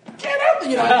like, get up. I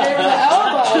gave her the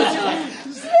elbow. She's like,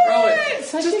 Throw it.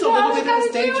 So Just she a little gotta bit of do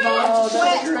stage it. knowledge.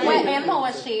 That's great. What animal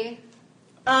was she?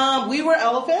 We were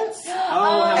elephants.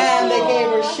 Oh, And they gave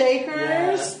her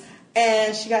shakers,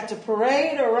 and she got to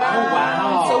parade around. Oh,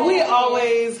 wow. So we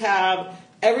always have,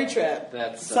 every trip,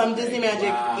 That's so some great. Disney magic,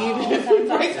 Wow. even if it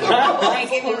breaks the rules.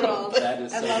 Breaking the rules. That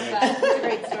is I so love great. that. It's a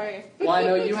great story. Well, I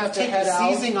know you have to head out.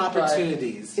 Seizing but-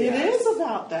 opportunities. It Yes. is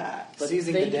about that. But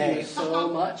Seizing the thank day. you so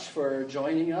much for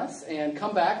joining us, and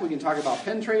come back. We can talk about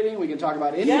pen trading. We can talk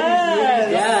about any Yes. of these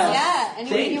movies. Yes. Yeah,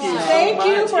 anything Thank you you. want. Thank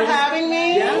you much. for having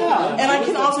me. Yeah. And I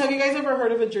can also, have you guys ever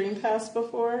heard of a Dream Pass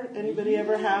before? Anybody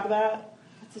ever have that?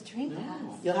 It's a dream pass.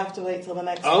 You'll have to wait till the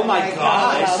next Oh time my I come.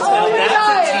 gosh. Oh,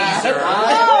 That's a teaser. Oh, no.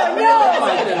 I'm not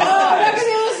gonna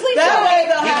be able to sleep That way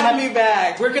tonight. they'll have me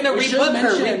back. We're going to We should rebook her.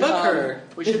 mention, Rebook her.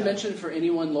 We should mention for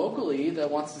anyone locally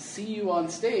that wants to see you on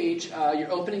stage,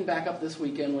 you're opening back up this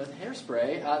weekend with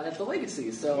Hairspray at the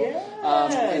Legacy. So,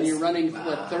 Yes. and you're running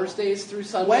what, Thursdays through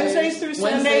Sundays, Wednesdays through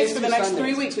Sundays for the next 3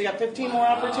 Sundays. weeks. We got 15 more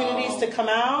opportunities to come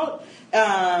out.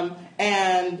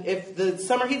 And if the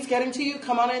summer heat's getting to you,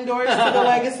 come on indoors to the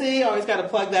Legacy. Always got to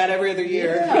plug that every other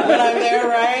year when I'm there,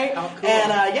 right? Oh, cool.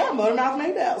 And Motormouth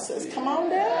Maybell says, come on down.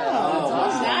 That's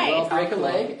awesome. Nice. Well, break a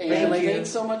leg, and Thank you. thanks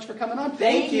so much for coming on.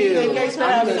 Thank you. Thank you guys for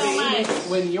Thank having you so me. much.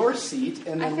 Win your seat,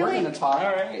 and I then feel we're like- going to talk.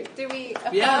 All right. Do we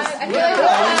applaud? Yes. I feel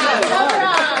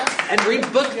Yeah. like And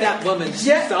rebook that woman. She's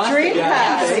Yeah, awesome. Dream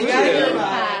Pass. Thank You gotta you. hear that's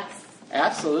about it. pass.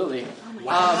 Absolutely.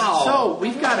 Wow. So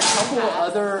we've got a couple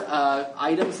other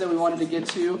items that we wanted to get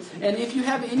to, and if you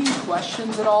have any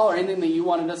questions at all or anything that you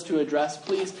wanted us to address,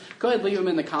 please go ahead and leave them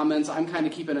in the comments. I'm kind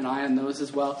of keeping an eye on those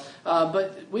as well.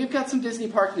 But we've got some Disney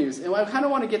park news, and I kind of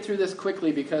want to get through this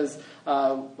quickly because,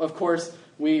 of course,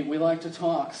 we like to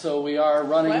talk, so we are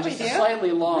running What, we just do?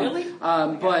 slightly long. Really?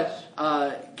 But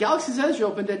Galaxy's Edge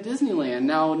opened at Disneyland.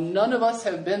 Now, none of us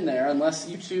have been there unless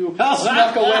you two Oh.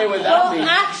 snuck away without Well, me.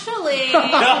 actually,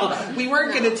 No, we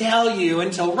weren't going to tell you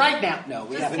until right now. No,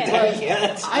 we Just haven't kidding. done it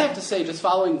yet. I have to say, just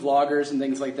following vloggers and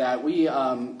things like that,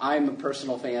 I'm a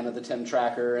personal fan of the Tim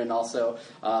Tracker and also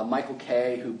Michael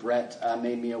Kay, who Brett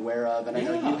made me aware of, and I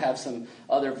know you have some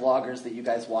other vloggers that you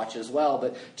guys watch as well.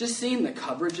 But just seeing the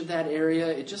coverage of that area,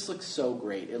 it just looks so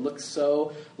great. It looks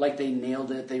so like they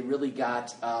nailed it. They really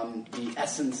got the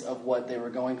essence of what they were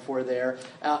going for there.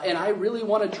 And I really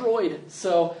want a droid,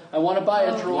 so I want to buy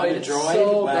a droid, Want a droid?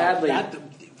 so Well, badly.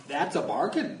 That's a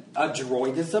bargain. A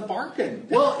droid is a bargain.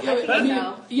 Well, I mean,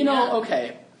 Yeah.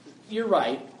 okay, you're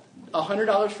right.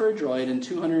 $100 for a droid and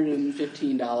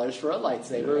 $215 for a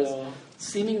lightsaber is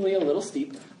seemingly a little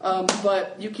steep.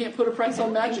 But you can't put a price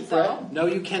on magic, so. Brett. No,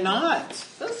 you cannot.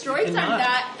 those droids aren't Cannot.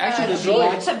 that Actually, the cheap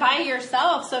droids- to buy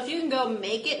yourself. So if you can go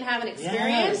make it and have an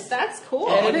experience, Yes. that's cool.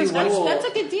 And it is that's, cool. that's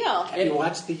a good deal. Have you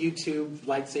watched the YouTube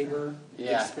lightsaber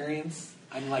Yeah. experience?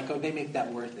 I'm like, oh, they make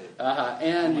that worth it.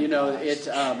 And, my you know, gosh. it...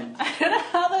 I don't know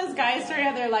how those guys three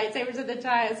had their lightsabers at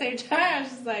the same time. I was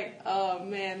just like, oh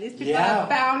man, these people Yeah. have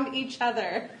found each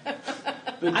other.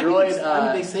 the I droid...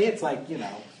 mean, they say it's like,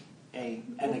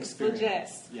 an experience. Legit.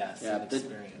 Yes, yeah, an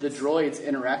experience. the droids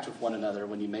interact with one another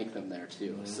when you make them there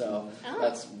too, so Oh.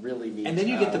 that's really neat. And then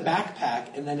you get the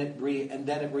backpack, and then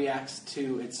it reacts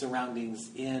to its surroundings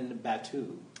in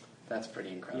Batu. That's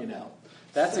pretty incredible. You know.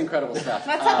 That's incredible stuff.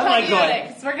 Let's stop Oh my talking about God. it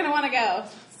because we're going to want to go.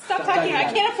 Stop Stop talking. I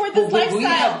about can't it. afford this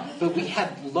lifestyle. But we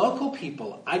had local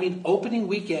people. I mean, opening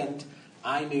weekend,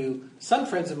 I knew some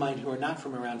friends of mine who are not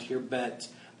from around here, but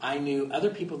I knew other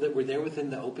people that were there within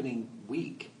the opening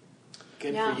week.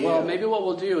 Good Yeah. for you. Well, maybe what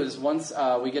we'll do is once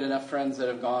we get enough friends that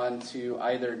have gone to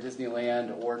either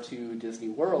Disneyland or to Disney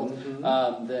World,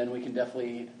 then we can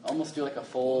definitely almost do like a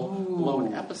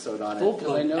full-blown episode on it. 'Cause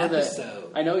Full-blown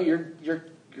episode. I know your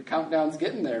countdown's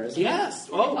getting there, isn't it? Yes.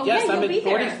 Oh, yes, yeah, I'm you'll be in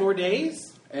there. 44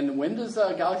 days. And when does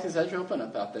Galaxy's Edge open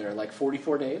up out there? Like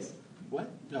 44 days? What?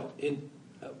 No,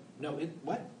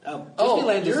 what? Oh,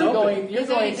 Disneyland is you're open. going. You're He's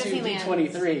going going to to Disneyland.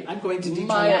 D23. I'm going to Disneyland.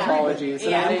 My apologies.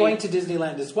 Yeah. I'm going to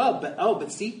Disneyland as well,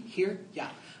 but see here,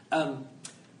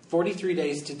 43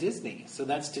 days to Disney, so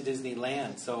that's to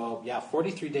Disneyland. So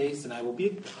 43 days, and I will be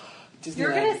at Disneyland. You're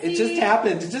gonna It just see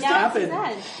happened. It just Galaxy's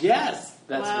happened. Edge. Yes.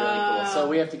 That's Wow. really cool. So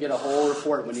we have to get a whole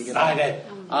report when you get back.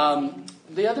 Excited.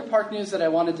 The other park news that I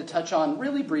wanted to touch on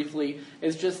really briefly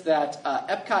is just that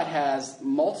Epcot has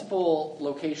multiple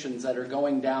locations that are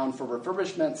going down for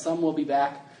refurbishment. Some will be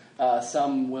back.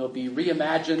 Some will be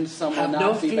reimagined. Some Have will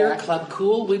no not be fear, back. Club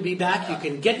Cool will be back. You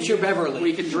can get your Beverly.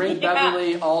 We can drink Yeah.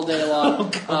 Beverly all day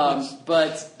long.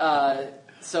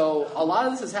 So a lot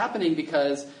of this is happening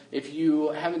because if you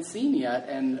haven't seen yet,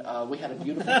 and we had a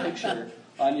beautiful picture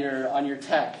on your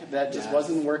tech that just Yes.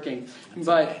 wasn't working,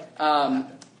 but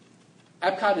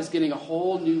Epcot is getting a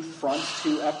whole new front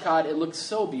to Epcot. It looks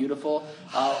so beautiful.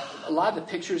 A lot of the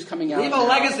pictures coming out. Viva now,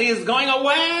 Legacy is going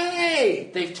away.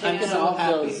 They've taken I'm so out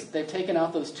happy. those. They've taken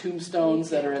out those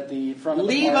tombstones that are at the front of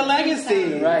the Leave a park.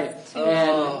 legacy. Right.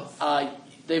 Oh. And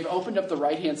they've opened up the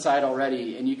right-hand side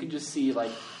already, and you can just see like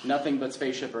nothing but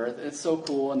Spaceship Earth. It's so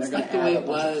cool, and they're It's going like to the add way a it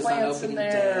bunch of was on plants in opening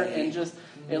there, day. and just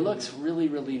it looks really,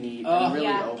 really neat Oh, and really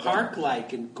yeah. open.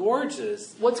 Park-like and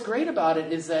gorgeous. What's great about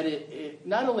it is that it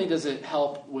not only does it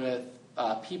help with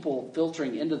people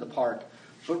filtering into the park,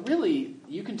 but really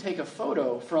you can take a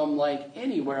photo from like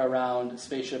anywhere around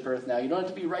Spaceship Earth now. You don't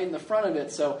have to be right in the front of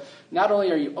it. So not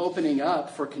only are you opening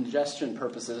up for congestion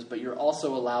purposes, but you're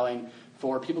also allowing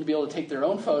for people to be able to take their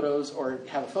own photos or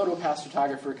have a photo pass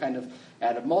photographer kind of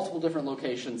at multiple different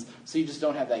locations, so you just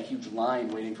don't have that huge line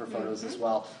waiting for photos as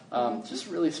well. Just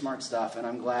really smart stuff, and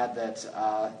I'm glad that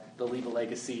the Leave a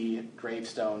Legacy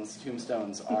gravestones,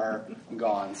 tombstones are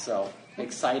gone. So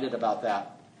excited about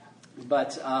that.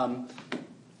 But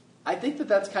I think that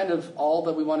that's kind of all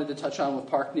that we wanted to touch on with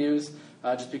park news,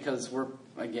 just because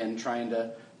again, trying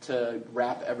to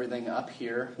wrap everything up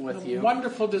here with you.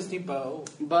 Wonderful Disney bow.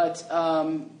 But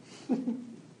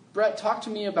Brett, talk to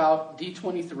me about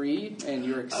D23 and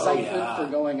your excitement for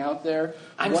going out there.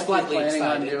 I'm what slightly you're planning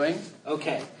excited. on doing.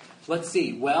 Okay, let's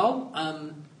see. Well,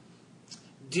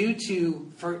 due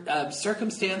to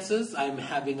circumstances, I'm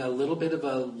having a little bit of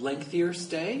a lengthier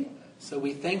stay. So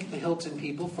we thank the Hilton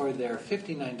people for their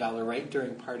 $59 rate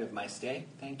during part of my stay.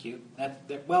 Thank you.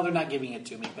 Well, they're not giving it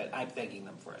to me, but I'm thanking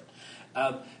them for it.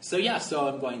 So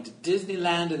I'm going to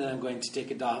Disneyland, and then I'm going to take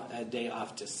a day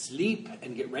off to sleep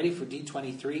and get ready for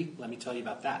D23. Let me tell you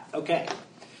about that. Okay,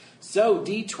 so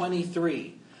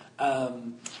D23.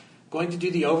 Going to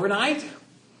do the overnight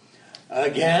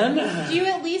again. Do you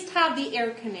at least have the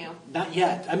air canoe? Not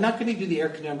yet. I'm not going to do the air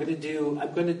canoe. I'm going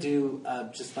to do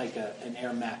just like an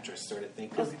air mattress sort of thing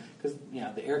because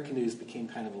the air canoes became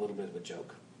kind of a little bit of a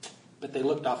joke. But they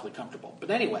looked awfully comfortable. But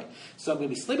anyway, so I'm going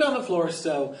to be sleeping on the floor.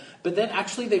 But then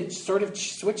actually they've sort of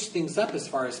switched things up as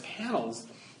far as panels.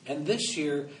 And this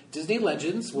year, Disney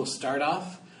Legends will start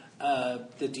off the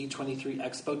D23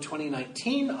 Expo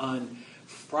 2019 on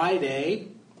Friday,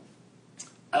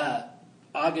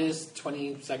 August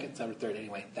 22nd, 7th, 3rd.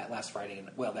 Anyway, that last Friday,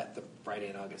 the Friday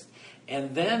in August.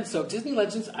 And then, so Disney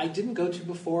Legends, I didn't go to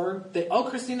before.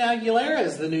 Christina Aguilera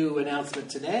is the new announcement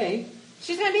today.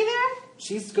 She's going to be there?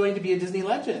 She's going to be a Disney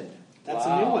legend. That's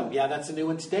Wow. a new one. Yeah, that's a new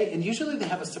one today. And usually they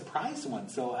have a surprise one,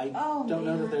 so I don't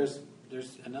know that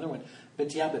there's another one.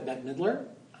 But Bette Midler.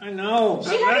 I know.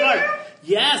 Bette Midler.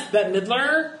 Yes, Bette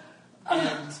Midler.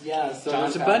 And so Jon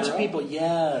there's a bunch of Favreau? people.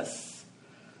 Yes.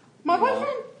 My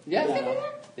boyfriend? Yeah.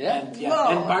 Yeah.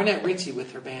 And Barnett Ritchie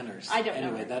with her banners. I don't know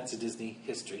Anyway, her. that's a Disney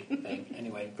history thing.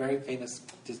 Anyway, very famous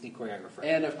Disney choreographer.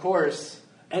 And of course,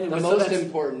 Anyway, the so most that's-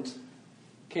 important,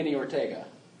 Kenny Ortega.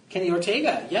 Kenny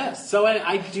Ortega, yes. So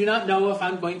I do not know if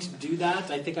I'm going to do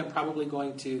that. I think I'm probably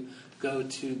going to go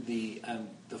to the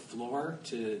floor,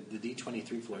 to the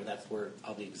D23 floor. That's where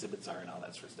all the exhibits are and all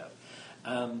that sort of stuff.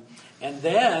 And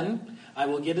then I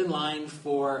will get in line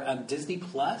for Disney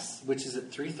Plus, which is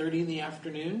at 3:30 in the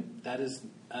afternoon. That is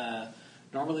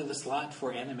normally the slot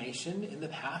for animation in the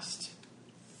past,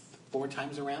 4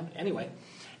 times around. Anyway,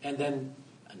 and then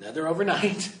another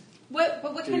overnight. What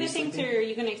kind you of things something? are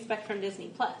you going to expect from Disney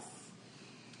Plus?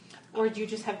 Or do you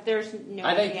just have, there's no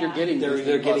I think idea? you're getting They're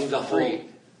Disney Plus getting the for free. whole-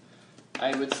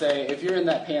 I would say if you're in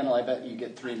that panel, I bet you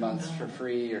get 3 months for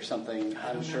free or something.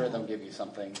 I'm sure they'll give you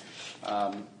something.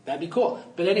 That'd be cool.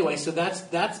 But anyway, so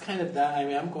that's kind of that. I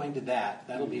mean, I'm going to that.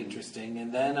 That'll be interesting.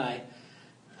 And then I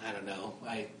don't know.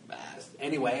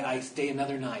 Anyway, I stay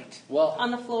another night Well,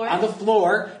 On the floor? on the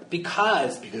floor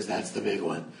because that's the big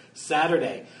one.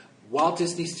 Saturday, Walt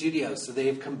Disney Studios. So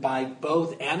they've combined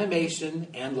both animation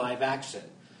and live action.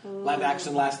 Live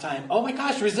action last time. Oh my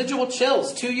gosh, residual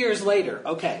chills 2 years later.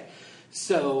 Okay.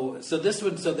 So this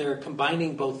one, so they're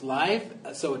combining both live,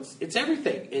 so it's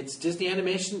everything. It's Disney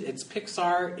Animation, it's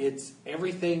Pixar, it's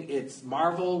everything, it's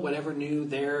Marvel, whatever new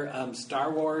there,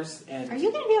 Star Wars, and Are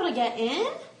you going to be able to get in?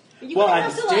 Are you well, gonna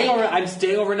I'm have to, staying I'm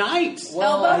staying overnight.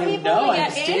 Elbow I people know to I'm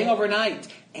get staying in? overnight,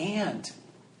 and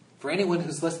for anyone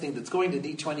who's listening that's going to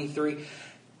D23,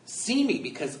 see me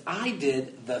because I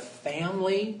did the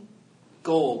family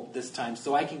gold this time,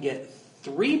 so I can get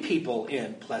 3 people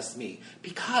in plus me.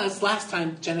 Because last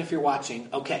time, Jen, if you're watching,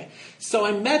 okay. So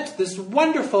I met this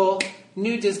wonderful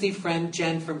new Disney friend,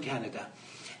 Jen from Canada.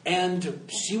 And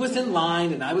she was in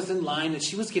line, and I was in line, and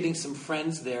she was getting some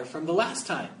friends there from the last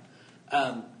time.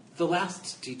 The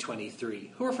last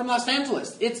D23, who are from Los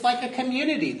Angeles. It's like a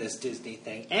community, this Disney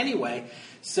thing. Anyway,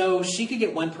 so she could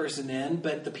get 1 person in,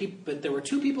 but there were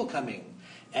 2 people coming.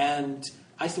 And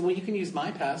I said, well, you can use my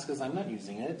pass because I'm not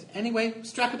using it. Anyway,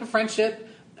 struck up a friendship.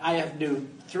 I have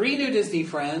 3 new Disney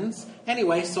friends.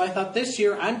 Anyway, so I thought this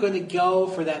year I'm going to go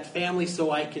for that family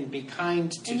so I can be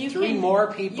kind to 3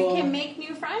 more people. You can make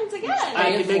new friends again.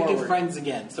 I can make new forward. friends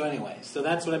again. So anyway, so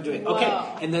that's what I'm doing. Whoa.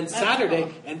 Okay, and then That's Saturday,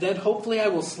 cool. and then hopefully I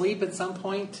will sleep at some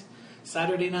point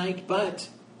Saturday night, but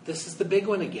this is the big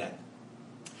one again.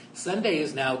 Sunday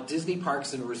is now Disney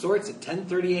Parks and Resorts at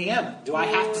 10:30 a.m. Do I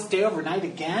have to stay overnight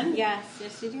again? Yes,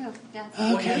 you do. Yes.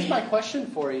 Well, here's my question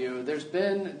for you. There's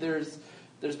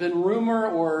been rumor,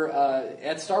 or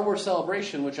at Star Wars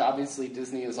Celebration, which obviously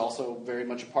Disney is also very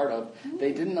much a part of,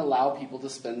 they didn't allow people to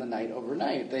spend the night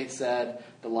overnight. They said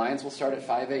the lines will start at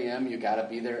 5 a.m. You got to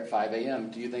be there at 5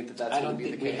 a.m. Do you think that that's I going don't to be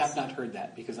the think we case? have not heard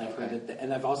that because I've heard Okay. it,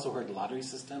 and I've also heard the lottery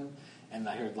system, and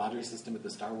I heard lottery system at the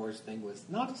Star Wars thing was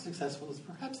not as successful as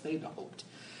perhaps they'd hoped.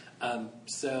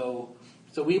 So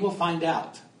we will find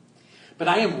out. But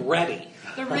I am ready.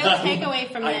 The real takeaway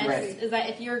from I'm this ready. is that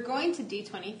if you're going to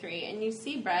D23 and you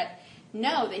see Brett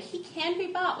know that he can be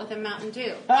bought with a Mountain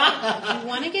Dew. If you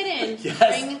want to get in, Yes.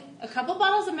 bring a couple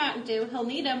bottles of Mountain Dew. He'll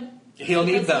need them. He'll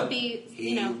need them. He'll be,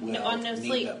 He will on no need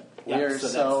sleep. them. We are so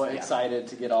so that's- yeah. excited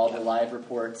to get all the live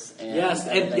reports. And Yes,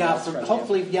 and everything else from you.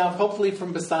 hopefully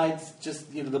from besides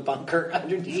just the bunker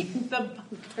underneath. The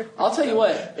bunker. I'll tell you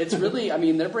what, it's really, I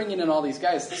mean, they're bringing in all these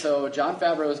guys. So Jon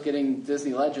Favreau is getting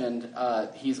Disney Legend.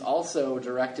 He's also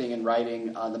directing and writing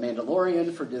The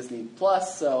Mandalorian for Disney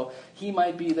Plus, so he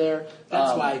might be there.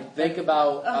 That's why. Think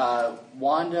about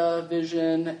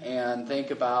WandaVision, and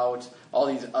think about all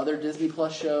these other Disney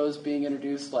Plus shows being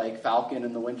introduced, like Falcon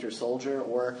and the Winter Soldier,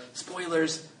 or,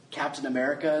 spoilers, Captain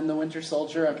America and the Winter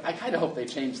Soldier. I kind of hope they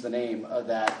change the name of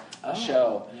that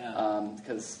show,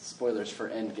 because spoilers for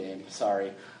Endgame,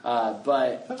 sorry.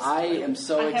 But I am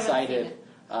so I haven't seen excited. it.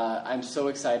 I'm so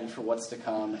excited for what's to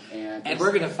come. And And we're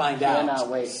going to find out cannot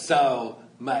wait. so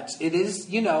much. It is,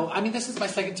 this is my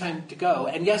second time to go.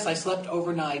 And yes, I slept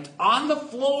overnight on the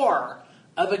floor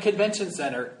of a convention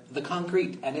center, the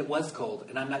concrete, and it was cold.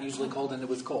 And I'm not usually cold, and it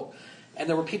was cold. And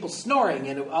there were people snoring,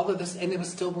 and all of this, and it was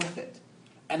still worth it.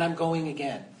 And I'm going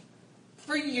again.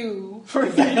 For you.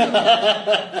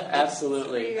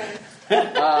 Absolutely.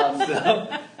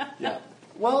 Yeah.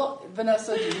 Well,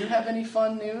 Vanessa, do you have any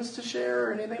fun news to share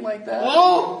or anything like that?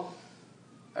 Oh!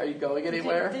 Are you going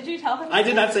anywhere? Did you tell him? I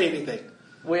did not say anything.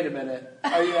 Wait a minute.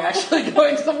 Are you actually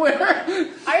going somewhere? I was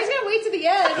going to wait to the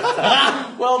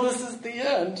end. Well, this is the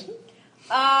end.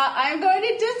 I'm going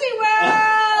to Disney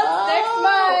World next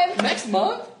month. Next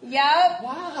month? Yep.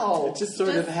 Wow. It just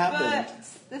sort of happened.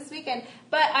 This weekend,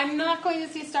 but I'm not going to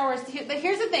see Star Wars. But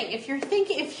here's the thing: if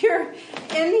you're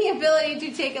in the ability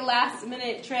to take a last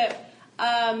minute trip,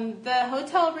 the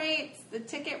hotel rates, the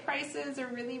ticket prices are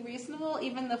really reasonable.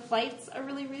 Even the flights are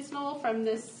really reasonable from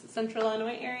this Central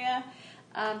Illinois area,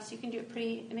 so you can do it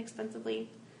pretty inexpensively.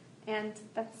 And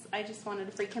I just wanted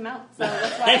to freak him out. So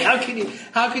that's why. How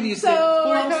can you say? So,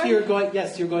 Well, you're going.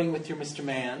 Yes, you're going with your Mr.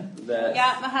 Man.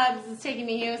 Yeah, my hubs is taking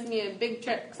me. He owes me a big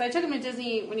trip because I took him to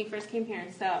Disney when he first came here.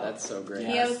 So That's so great.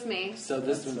 he owes me. So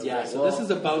this That's one's so yeah. great. So Well- this is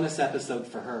a bonus episode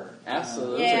for her.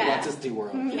 Absolutely. Yeah. Walt Disney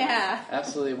World. Yeah.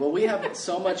 Absolutely. Well, we have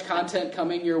so much content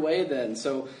coming your way then.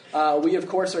 So we, of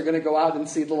course, are going to go out and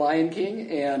see The Lion King,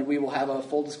 and we will have a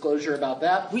full disclosure about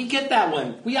that. We get that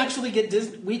one. We actually get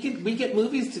Disney. We get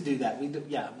movies to do that. We do.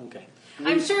 Yeah. Okay.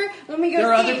 I'm sure when we go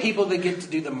There are see... other people that get to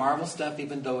do the Marvel stuff,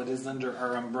 even though it is under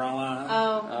our umbrella.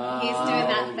 Oh, he's doing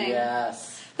that thing.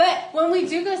 Yes. But when we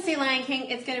do go see Lion King,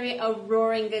 it's going to be a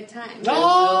roaring good time. It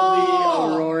will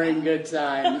be a roaring good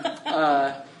time.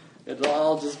 It'll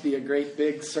all just be a great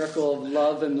big circle of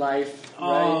love and life, right?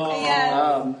 Oh.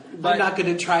 Yeah. But I'm not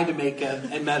going to try to make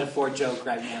a metaphor joke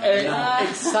right now.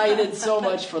 excited so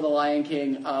much for The Lion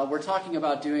King. We're talking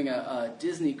about doing a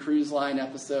Disney Cruise Line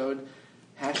episode.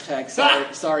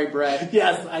 Hashtag sorry Brett.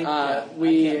 Yes,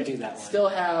 we I can't do that one. still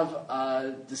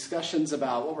have discussions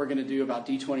about what we're going to do about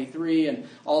D23 and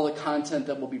all the content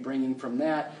that we'll be bringing from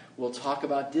that. We'll talk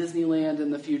about Disneyland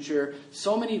in the future.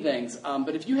 So many things.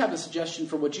 But if you have a suggestion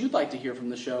for what you'd like to hear from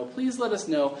the show, please let us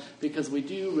know, because we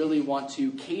do really want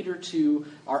to cater to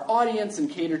our audience and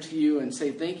cater to you and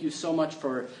say thank you so much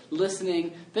for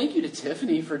listening. Thank you to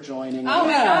Tiffany for joining Oh us.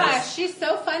 my gosh, she's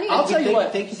so funny. I'll tell you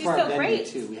what. Thank you She's for so our venue great.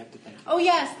 too. We have to thank you. Oh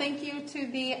yes, thank you to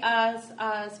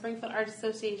the Springfield Art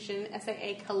Association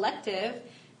SAA Collective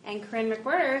and Corinne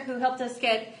McWhirter, who helped us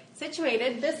get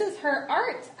situated. This is her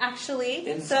art, actually.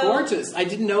 It's So, gorgeous. I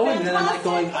didn't know, and then I'm like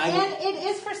going, fantastic, and it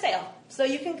is for sale. So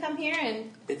you can come here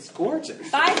and it's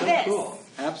gorgeous. buy It's so this. Cool.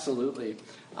 Absolutely.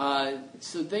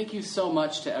 So thank you so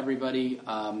much to everybody.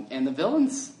 And the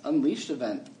Villains Unleashed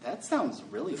event, that sounds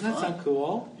really Doesn't fun. that sound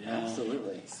cool?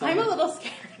 Absolutely. I'm a little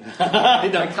scared. I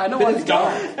know. I kind of But want it's to go.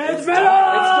 dark. It's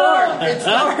dark. It's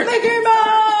dark. Mickey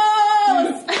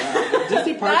Mouse!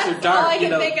 Disney parks That's are dark. all I can You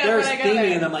know, think of there's when I go theming,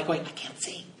 there. and I'm like, wait, I can't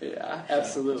see. Yeah,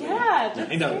 absolutely. Yeah,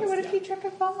 that's I know. scary. What if you trip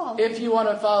and fall? If you want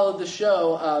to follow the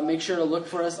show, make sure to look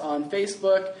for us on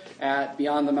Facebook at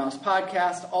Beyond the Mouse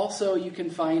Podcast. Also, you can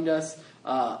find us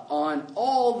on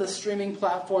all the streaming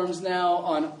platforms now,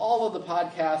 on all of the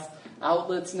podcast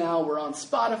outlets now. We're on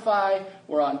Spotify,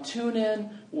 we're on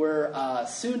TuneIn, we're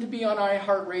soon to be on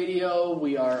iHeartRadio,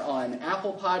 we are on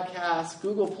Apple Podcasts,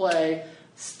 Google Play,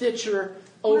 Stitcher,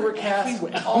 Overcast,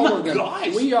 Everywhere. all Oh of my them.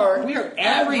 gosh. We are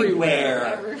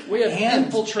everywhere. We have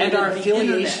infiltrated and our the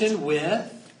affiliation internet.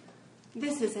 with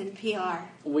This is NPR.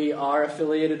 We are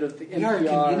affiliated with the we are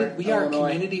NPR we are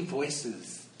Illinois. community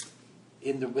voices.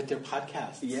 with their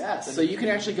podcasts. Yes, so you can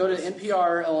actually go to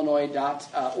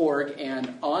nprillinois.org,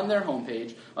 and on their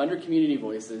homepage, under Community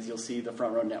Voices, you'll see the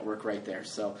Front Row Network right there.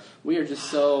 So we are just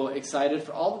so excited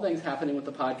for all the things happening with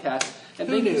the podcast, and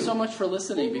thank you so much for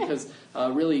listening, because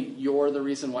really you're the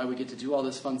reason why we get to do all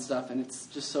this fun stuff, and it's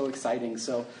just so exciting.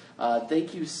 So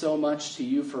thank you so much to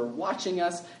you for watching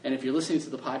us, and if you're listening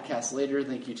to the podcast later,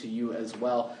 thank you to you as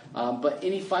well. But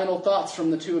any final thoughts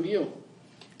from the two of you?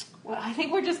 Well, I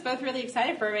think we're just both really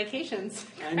excited for our vacations.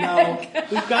 I know.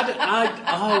 We've got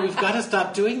to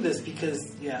stop doing this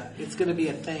because, it's going to be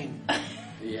a thing.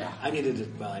 Yeah. I needed it.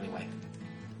 Well, anyway.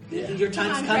 Yeah. Your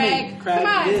time's Come on, coming. Greg. Come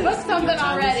on, It is. book something Your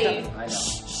time is already. coming. I know.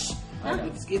 Shh. I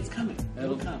know. It's coming.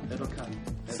 It'll come. It'll come.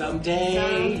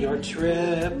 Someday your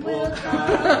trip will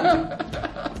come.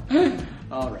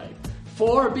 All right.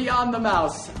 For Beyond the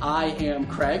Mouse, I am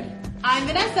Craig. I'm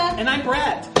Vanessa. And I'm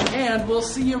Brett. And we'll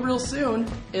see you real soon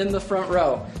in the front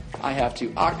row. I have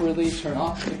to awkwardly turn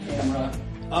off the camera.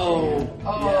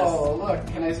 Oh, Look.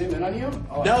 Can I zoom in on you?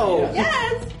 Oh, No. yeah.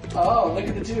 Yes. Oh, look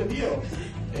at the two of you.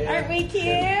 Aren't we cute?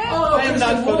 Oh, I am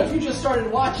not Kristen Wolf, photo- you just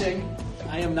started watching.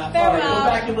 I am not Farewell. Go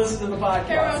back and listen to the podcast.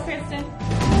 Farewell,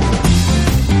 Kristen.